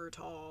just super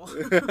tall.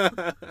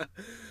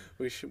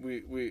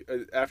 we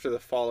after the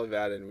fall of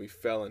Adam, we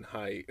fell in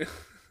height.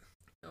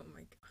 Oh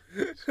my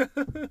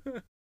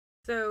gosh.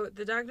 So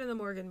the Dagda and the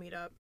Morrigan meet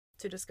up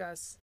to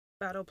discuss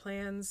battle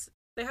plans.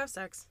 They have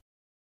sex,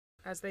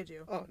 as they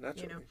do. Oh,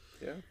 naturally.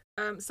 You know?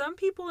 Yeah. Some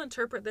people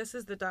interpret this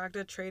as the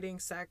Dagda trading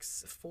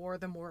sex for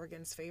the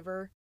Morrigan's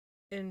favor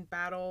in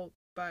battle,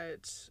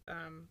 but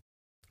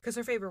because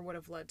her favor would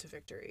have led to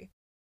victory.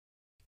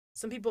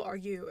 Some people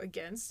argue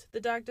against the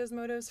Dagda's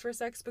motives for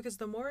sex because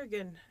the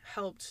Morrigan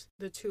helped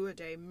the Tuatha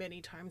Dé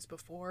many times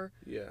before,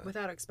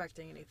 without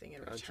expecting anything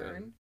in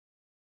return.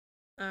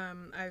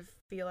 I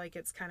feel like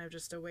it's kind of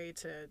just a way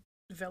to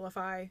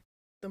vilify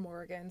the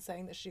Morrigan,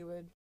 saying that she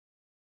would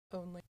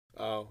only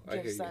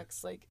give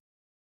sex like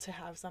to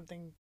have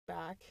something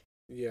back.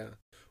 Yeah.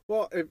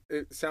 Well,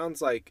 it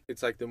sounds like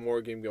it's like the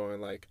Morrigan going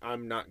like,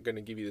 I'm not going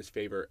to give you this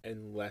favor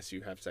unless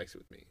you have sex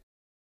with me.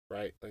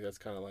 Right? Like that's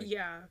kind of like...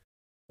 Yeah.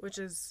 Which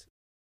is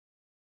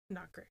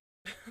not great.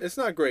 It's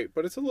not great,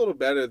 but it's a little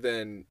better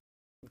than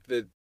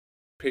the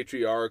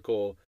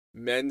patriarchal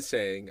men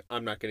saying,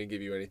 I'm not going to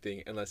give you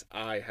anything unless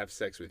I have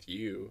sex with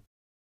you.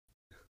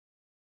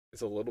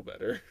 It's a little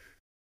better.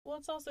 Well,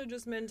 it's also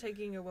just men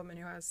taking a woman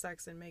who has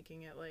sex and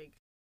making it like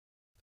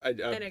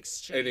an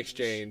exchange. An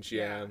exchange,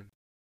 yeah.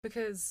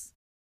 Because,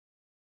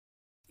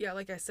 yeah,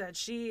 like I said,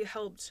 she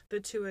helped the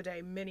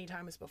Two-A-Day many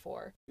times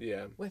before.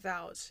 Yeah.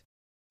 Without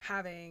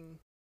having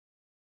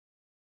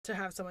to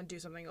have someone do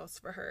something else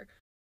for her.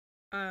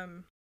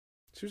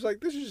 She was like,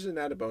 this is just an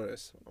added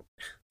bonus.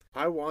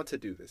 I want to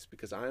do this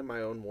because I am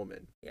my own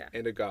woman. Yeah.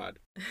 And a god.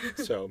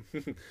 So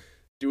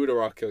do it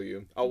or I'll kill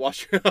you. I'll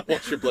wash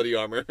your bloody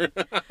armor.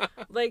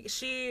 Like,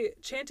 she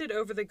chanted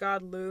over the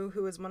god Lu,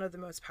 who is one of the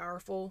most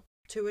powerful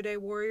Two-A-Day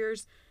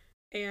warriors,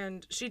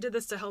 and she did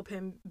this to help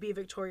him be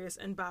victorious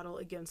in battle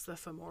against the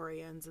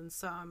Fomorians, and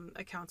some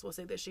accounts will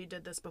say that she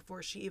did this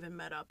before she even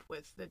met up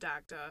with the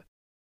Dagda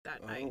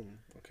that night.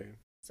 Okay.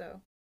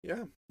 So.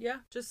 Yeah. Yeah,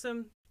 just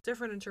some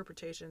different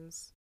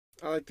interpretations.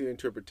 I like the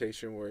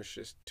interpretation where it's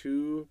just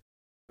two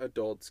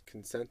adults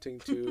consenting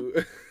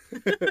to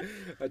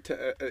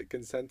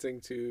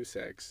consenting to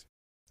sex,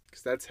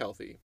 because that's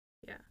healthy.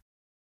 Yeah,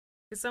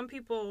 because some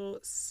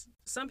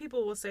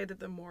people will say that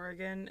the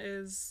Morrigan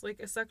is like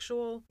a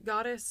sexual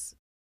goddess,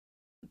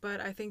 but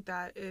I think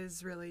that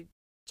is really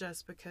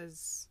just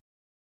because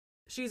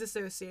she's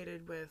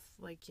associated with,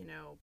 like, you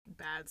know,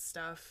 bad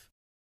stuff,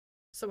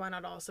 so why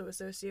not also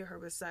associate her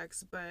with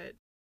sex? But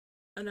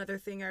another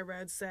thing I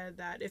read said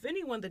that if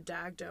anyone, the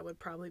Dagda would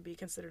probably be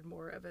considered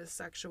more of a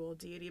sexual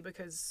deity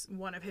because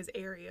one of his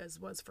areas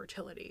was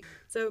fertility.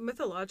 So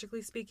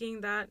mythologically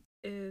speaking, that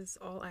is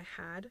all I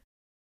had.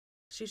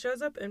 She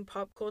shows up in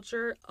pop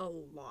culture a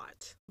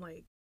lot.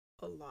 Like,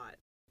 a lot.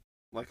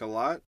 Like a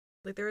lot?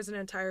 Like, there is an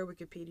entire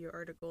Wikipedia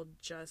article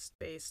just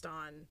based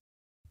on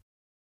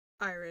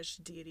Irish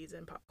deities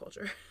in pop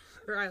culture.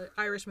 Or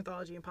Irish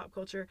mythology in pop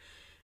culture.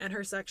 And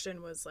her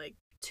section was like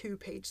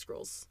 2-page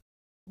scrolls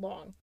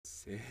long.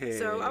 Sick.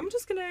 So I'm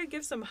just gonna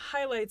give some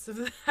highlights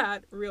of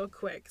that real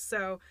quick.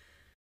 So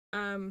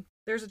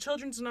there's a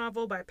children's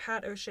novel by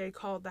Pat O'Shea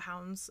called The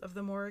Hounds of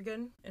the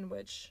Morrigan, in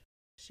which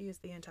she is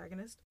the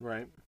antagonist.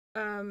 Right.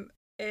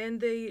 In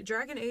the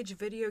Dragon Age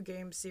video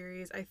game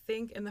series, I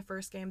think in the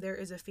first game there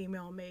is a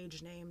female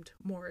mage named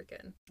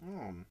Morrigan.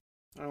 Oh,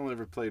 I only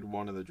ever played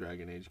one of the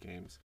Dragon Age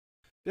games.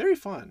 Very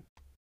fun.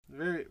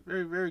 Very,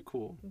 very, very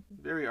cool.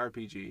 Very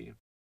RPG. You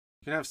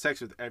can have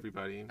sex with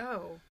everybody.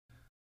 Oh.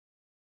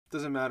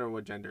 Doesn't matter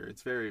what gender.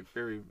 It's very,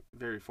 very,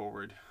 very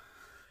forward.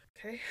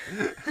 Okay.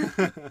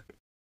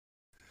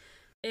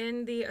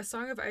 In the A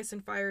Song of Ice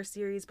and Fire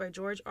series by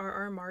George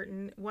R.R.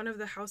 Martin, one of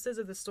the houses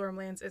of the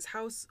Stormlands is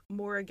House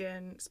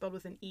Morrigan, spelled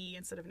with an E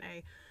instead of an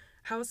A.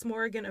 House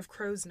Morrigan of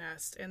Crow's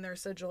Nest, and their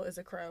sigil is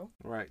a crow.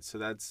 Right, so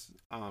that's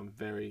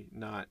very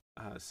not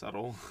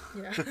subtle.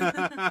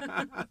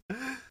 Yeah.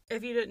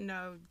 If you didn't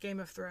know, Game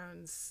of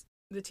Thrones,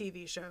 the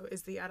TV show,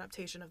 is the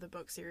adaptation of the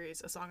book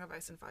series A Song of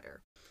Ice and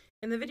Fire.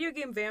 In the video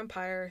game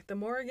Vampire, the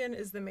Morrigan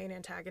is the main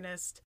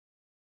antagonist.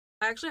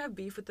 I actually have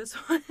beef with this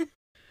one.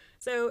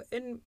 So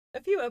in a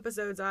few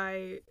episodes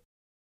in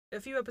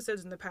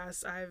the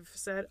past, I've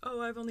said,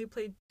 oh, I've only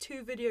played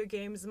 2 video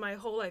games my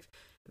whole life.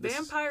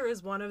 Vampire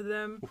is one of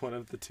them. One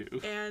of the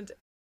 2. And,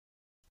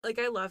 like,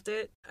 I loved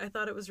it. I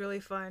thought it was really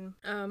fun.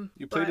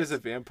 You played as a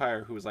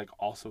vampire who was, like,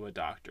 also a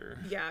doctor.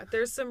 Yeah,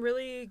 there's some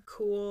really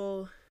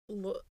cool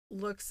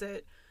looks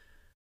at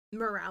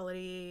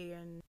morality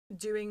and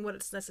doing what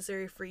it's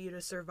necessary for you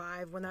to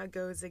survive when that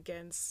goes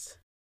against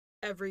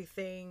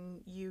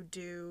everything you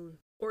do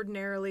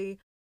ordinarily.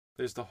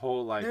 There's the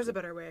whole, like... There's a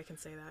better way I can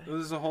say that.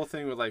 There's the whole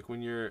thing with, like,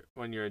 when you're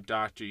a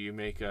doctor, you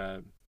make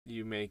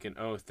an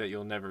oath that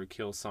you'll never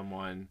kill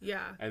someone.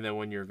 Yeah. And then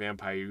when you're a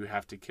vampire, you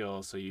have to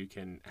kill so you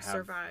can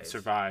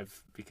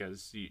survive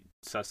because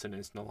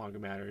sustenance no longer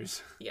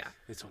matters. Yeah.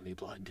 It's only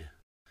blood.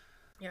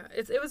 Yeah,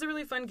 it was a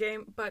really fun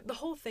game, but the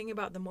whole thing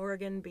about the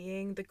Morrigan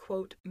being the,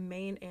 quote,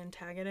 main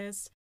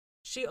antagonist,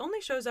 she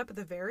only shows up at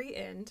the very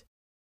end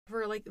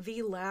for, like,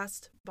 the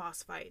last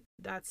boss fight.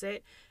 That's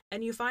it.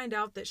 And you find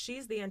out that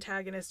she's the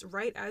antagonist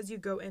right as you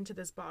go into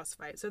this boss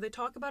fight. So they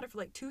talk about it for,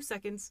 like, 2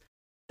 seconds.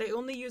 They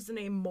only use the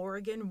name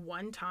Morrigan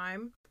once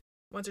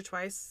or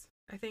twice,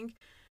 I think,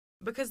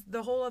 because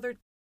throughout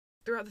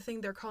the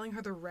thing, they're calling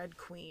her the Red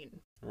Queen.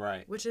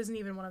 Right. Which isn't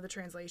even one of the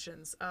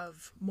translations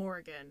of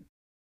Morrigan.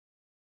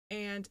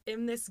 And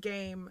in this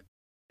game,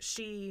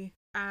 she,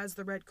 as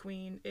the Red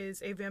Queen,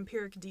 is a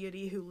vampiric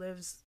deity who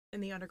lives in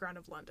the underground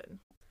of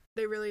London.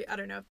 They really, I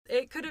don't know.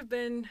 It could have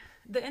been,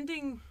 the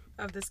ending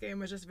of this game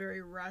was just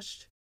very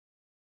rushed,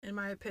 in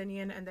my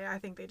opinion, and I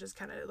think they just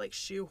kind of, like,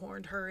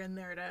 shoehorned her in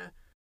there to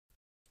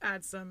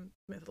add some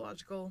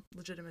mythological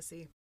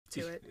legitimacy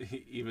to it.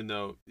 Even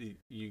though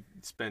you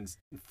spend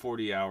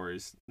 40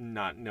 hours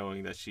not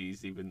knowing that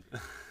she's even...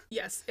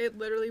 Yes, it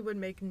literally would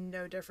make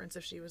no difference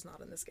if she was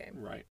not in this game.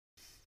 Right.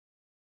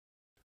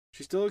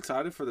 She's still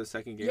excited for the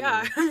second game.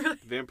 Yeah.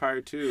 Vampire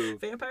 2.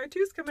 Vampire 2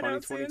 is coming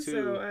out soon,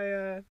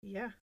 so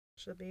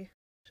should be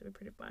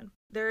pretty fun.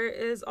 There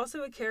is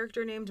also a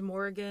character named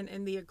Morrigan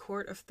in the A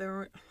Court of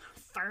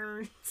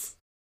Thorns.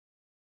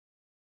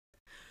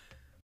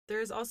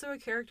 There is also a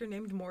character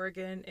named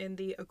Morrigan in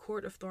the A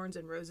Court of Thorns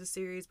and Roses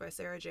series by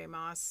Sarah J.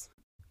 Maas.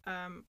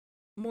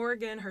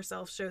 Morrigan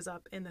herself shows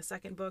up in the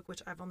second book,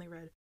 which I've only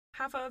read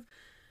half of,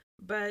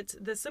 But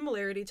the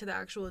similarity to the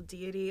actual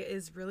deity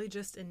is really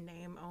just in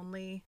name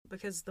only,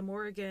 because the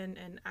Morrigan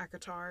in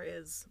ACOTAR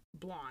is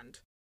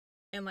blonde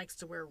and likes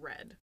to wear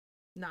red,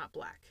 not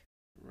black.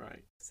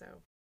 Right.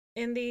 So,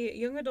 in the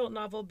young adult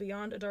novel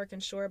Beyond a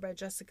Darkened Shore by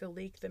Jessica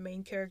Leek, the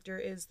main character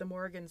is the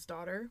Morrigan's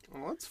daughter.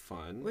 Oh, that's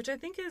fun. Which I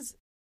think is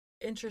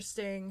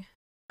interesting,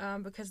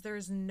 because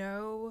there's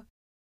no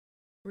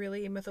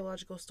really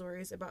mythological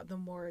stories about the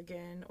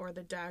Morrigan or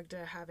the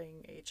Dagda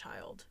having a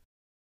child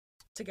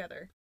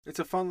together. It's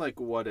a fun, like,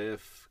 what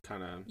if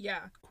kind of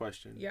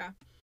question. Yeah.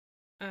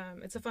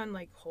 It's a fun,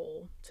 like,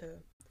 hole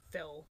to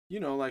fill.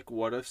 You know, like,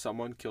 what if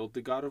someone killed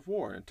the god of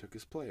war and took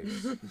his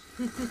place?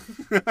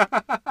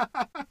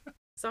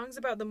 Songs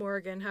about the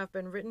Morrigan have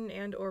been written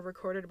and or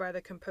recorded by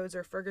the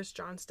composer Fergus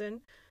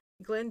Johnston,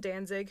 Glenn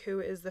Danzig, who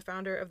is the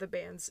founder of the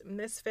bands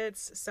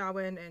Misfits,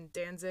 Samhain, and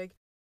Danzig.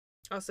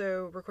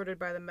 Also recorded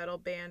by the metal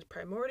band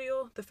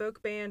Primordial, the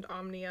folk band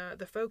Omnia,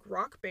 the folk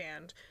rock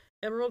band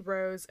Emerald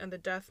Rose, and the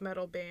death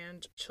metal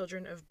band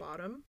Children of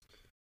Bodom.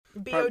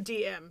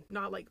 BODM,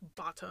 not like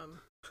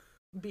bottom.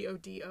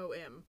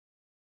 BODOM.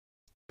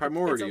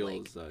 Primordial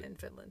is in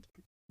Finland.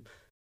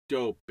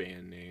 Dope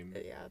band name.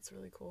 Yeah, it's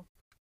really cool.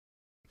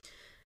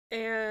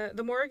 And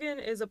the Morrigan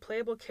is a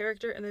playable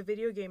character in the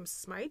video game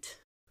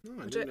Smite,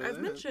 which I've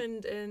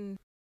mentioned in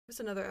just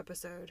another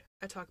episode.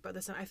 I talk about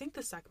this, and I think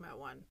the Sekhmet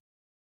one.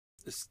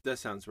 That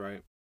sounds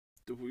right.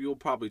 You'll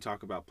probably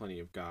talk about plenty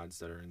of gods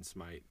that are in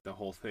Smite. The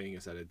whole thing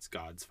is that it's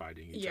gods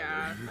fighting each other.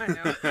 Yeah, I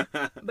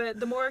know. But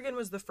the Morrigan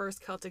was the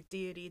first Celtic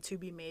deity to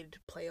be made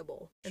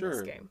playable in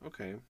this game.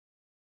 Okay.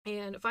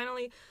 And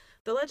finally,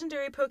 the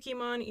legendary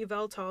Pokemon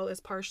Yveltal is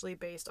partially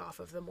based off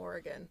of the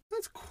Morrigan.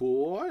 That's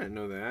cool. I didn't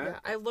know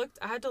that. Yeah,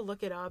 I had to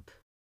look it up,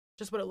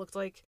 just what it looked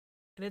like.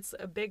 And it's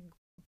a big,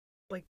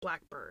 like,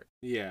 black bird.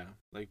 Yeah,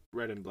 like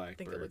red and black I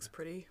think bird. it looks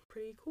pretty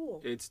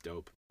cool. It's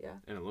dope. Yeah.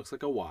 And it looks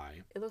like a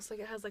Y. It looks like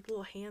it has, like,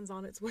 little hands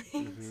on its wings.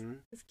 Mm-hmm.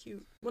 It's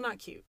cute. Well, not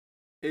cute.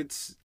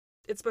 It's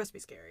supposed to be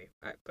scary,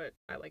 but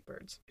I like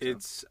birds. So.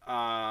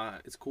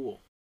 It's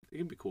cool. It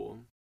can be cool.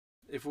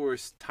 If it were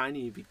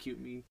tiny, it'd be cute.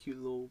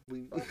 Little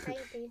baby.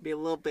 Be a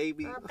little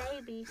baby. Little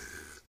baby.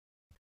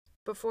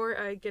 Before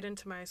I get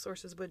into my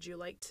sources, would you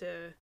like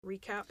to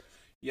recap?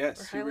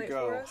 Yes, here we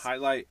go.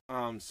 Highlight.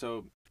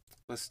 So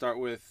let's start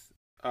with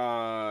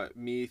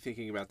me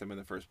thinking about them in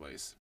the first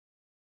place.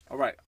 All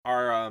right,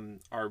 our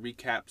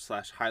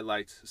recap /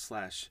 highlights /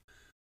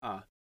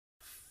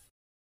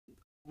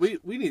 we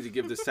need to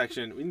give this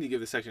section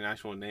an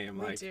actual name.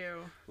 We do.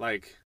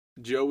 Like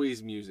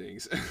Joey's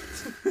musings.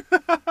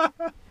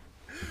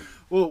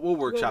 We'll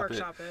workshop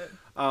it.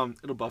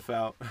 It'll buff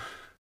out.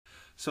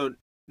 So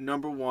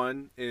number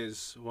 1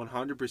 is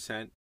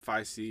 100%. If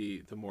I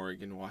see the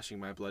Morrigan washing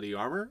my bloody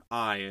armor,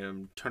 I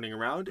am turning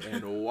around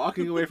and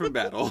walking away from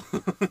battle.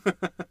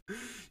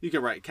 You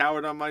can write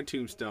coward on my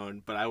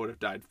tombstone, but I would have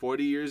died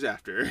 40 years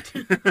after.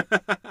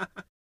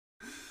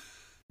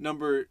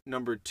 Number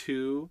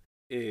 2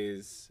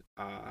 is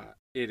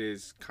it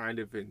is kind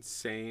of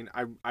insane.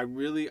 I'm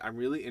really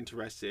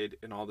interested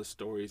in all the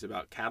stories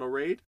about Cattle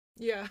Raid.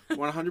 Yeah.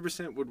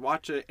 100% would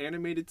watch an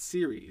animated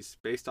series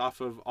based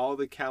off of all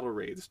the Cattle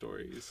Raid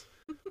stories.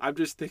 I'm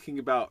just thinking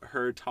about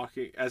her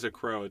talking as a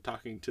crow,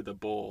 talking to the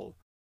bull,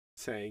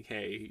 saying,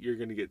 "Hey, you're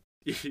gonna get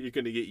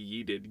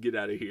yeeted. Get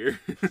out of here."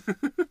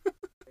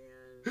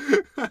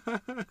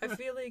 I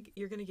feel like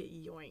you're gonna get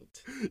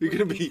yoinked. You're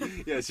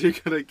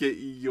gonna get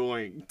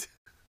yoinked.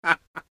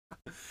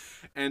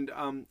 And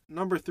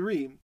number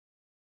 3,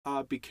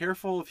 be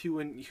careful of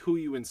who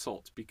you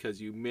insult,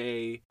 because you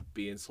may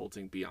be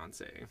insulting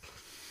Beyonce.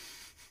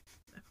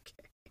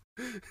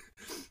 Okay.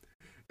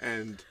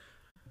 And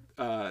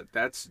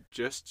that's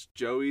just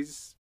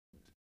Joey's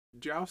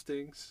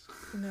joustings.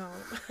 No.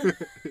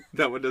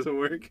 That one doesn't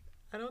work?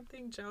 I don't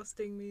think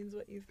jousting means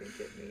what you think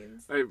it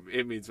means.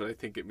 It means what I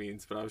think it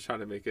means, but I was trying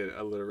to make it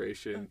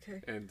alliteration.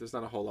 Okay. And there's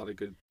not a whole lot of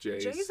good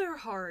J's. J's are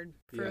hard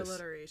for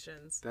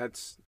alliterations.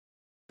 That's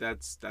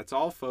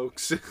all,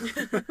 folks.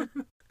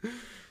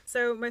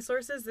 So my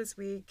sources this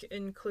week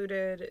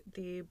included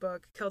the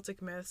book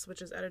Celtic Myths,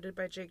 which is edited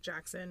by Jake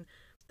Jackson,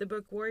 the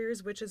book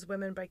Warriors, Witches,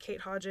 Women by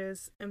Kate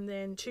Hodges, and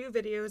then 2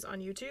 videos on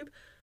YouTube.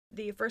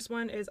 The first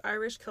one is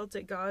Irish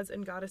Celtic Gods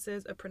and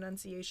Goddesses, a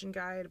Pronunciation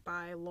Guide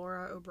by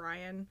Laura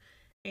O'Brien,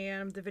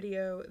 and the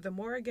video The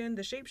Morrigan,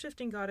 the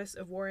Shapeshifting Goddess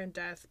of War and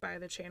Death by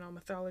the channel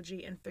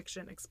Mythology and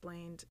Fiction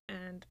Explained.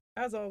 And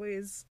as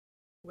always,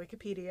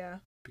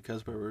 Wikipedia.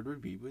 Because where would we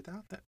be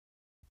without that?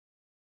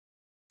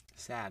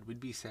 Sad. We'd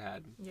be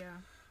sad. Yeah.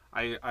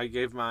 I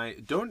gave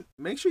don't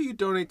make sure you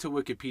donate to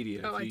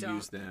Wikipedia if you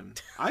use them.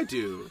 I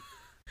do.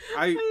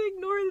 I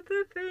ignore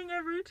the thing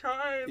every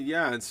time.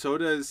 Yeah, and so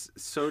does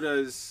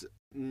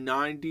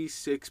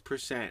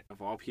 96%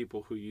 of all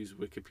people who use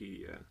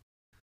Wikipedia.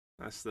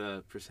 That's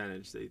the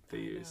percentage they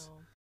use.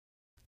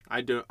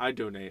 I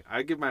donate.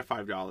 I give my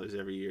 $5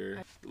 every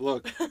year.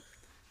 Look,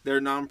 they're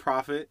a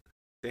nonprofit.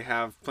 They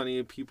have plenty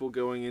of people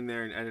going in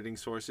there and editing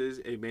sources.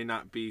 It may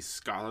not be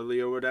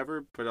scholarly or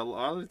whatever, but a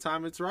lot of the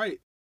time it's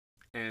right.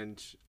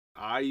 And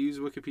I use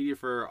Wikipedia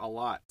for a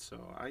lot,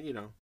 so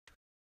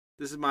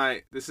this is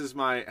my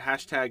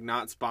hashtag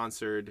not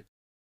sponsored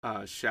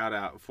shout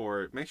out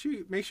for make sure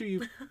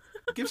you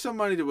give some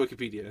money to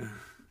Wikipedia.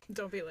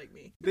 Don't be like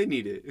me. They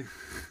need it.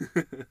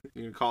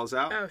 You gonna call us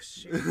out? Oh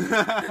shoot.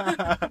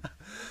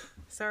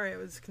 Sorry, I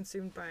was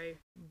consumed by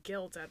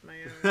guilt at my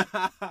own.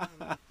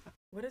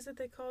 What is it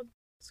they called,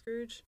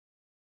 Scrooge?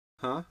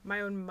 Huh? My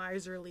own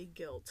miserly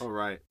guilt. Oh,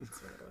 right.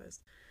 That's what it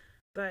was.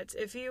 But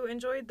if you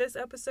enjoyed this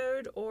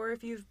episode, or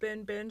if you've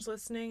been binge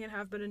listening and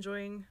have been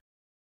enjoying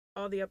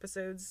all the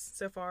episodes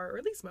so far, or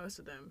at least most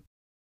of them,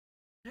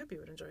 I hope you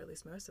would enjoy at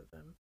least most of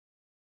them.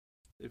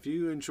 If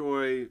you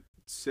enjoy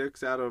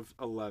 6 out of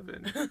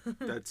 11,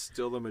 that's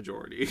still the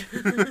majority.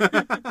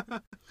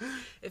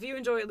 If you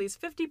enjoy at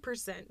least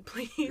 50%,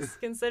 please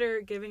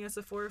consider giving us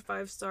a 4 or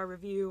 5-star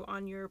review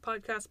on your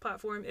podcast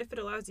platform if it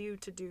allows you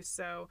to do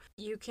so.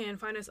 You can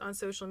find us on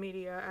social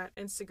media at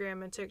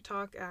Instagram and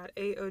TikTok at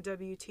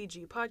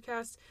AOWTG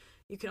Podcast.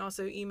 You can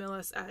also email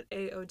us at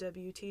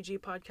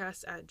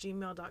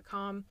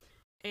aowtgpodcast@gmail.com.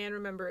 And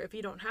remember, if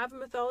you don't have a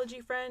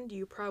mythology friend,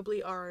 you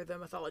probably are the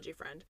mythology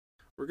friend.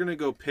 We're going to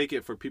go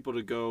picket for people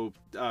to go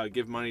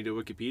give money to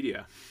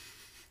Wikipedia.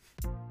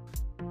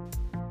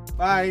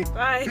 Bye.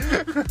 Bye.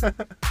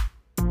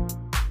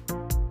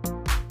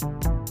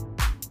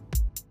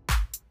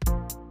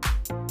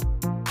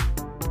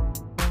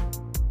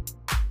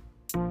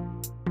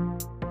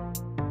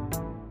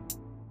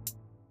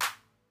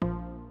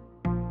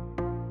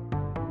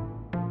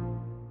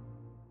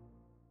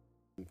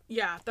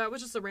 Yeah, that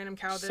was just a random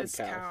cow. This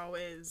cow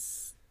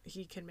is...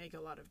 He can make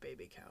a lot of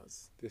baby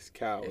cows. This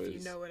cow if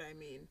you know what I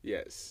mean.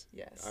 Yes.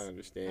 Yes. I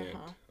understand.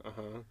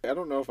 I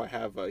don't know if I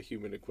have a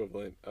human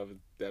equivalent of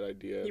that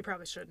idea. You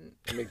probably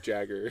shouldn't. Mick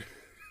Jagger.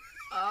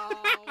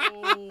 Oh.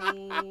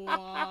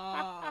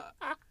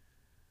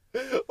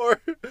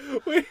 Or,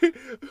 wait,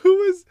 who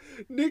was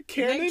Nick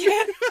Cannon? Nick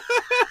Cannon.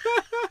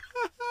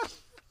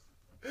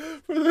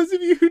 For those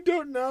of you who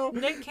don't know,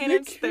 Nick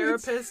Cannon's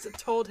therapist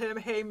told him,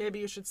 hey, maybe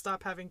you should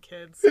stop having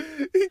kids.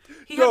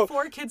 He had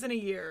 4 kids in a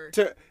year.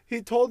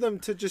 He told them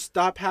to just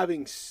stop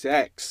having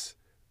sex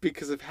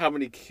because of how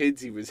many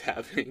kids he was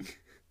having.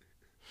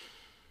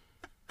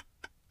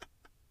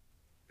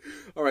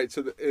 All right,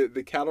 so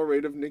the cattle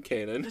raid of Nick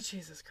Cannon. Oh,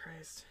 Jesus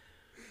Christ.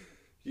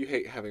 You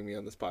hate having me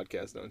on this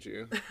podcast, don't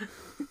you? I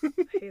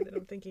hate that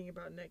I'm thinking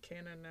about Nick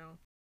Cannon now.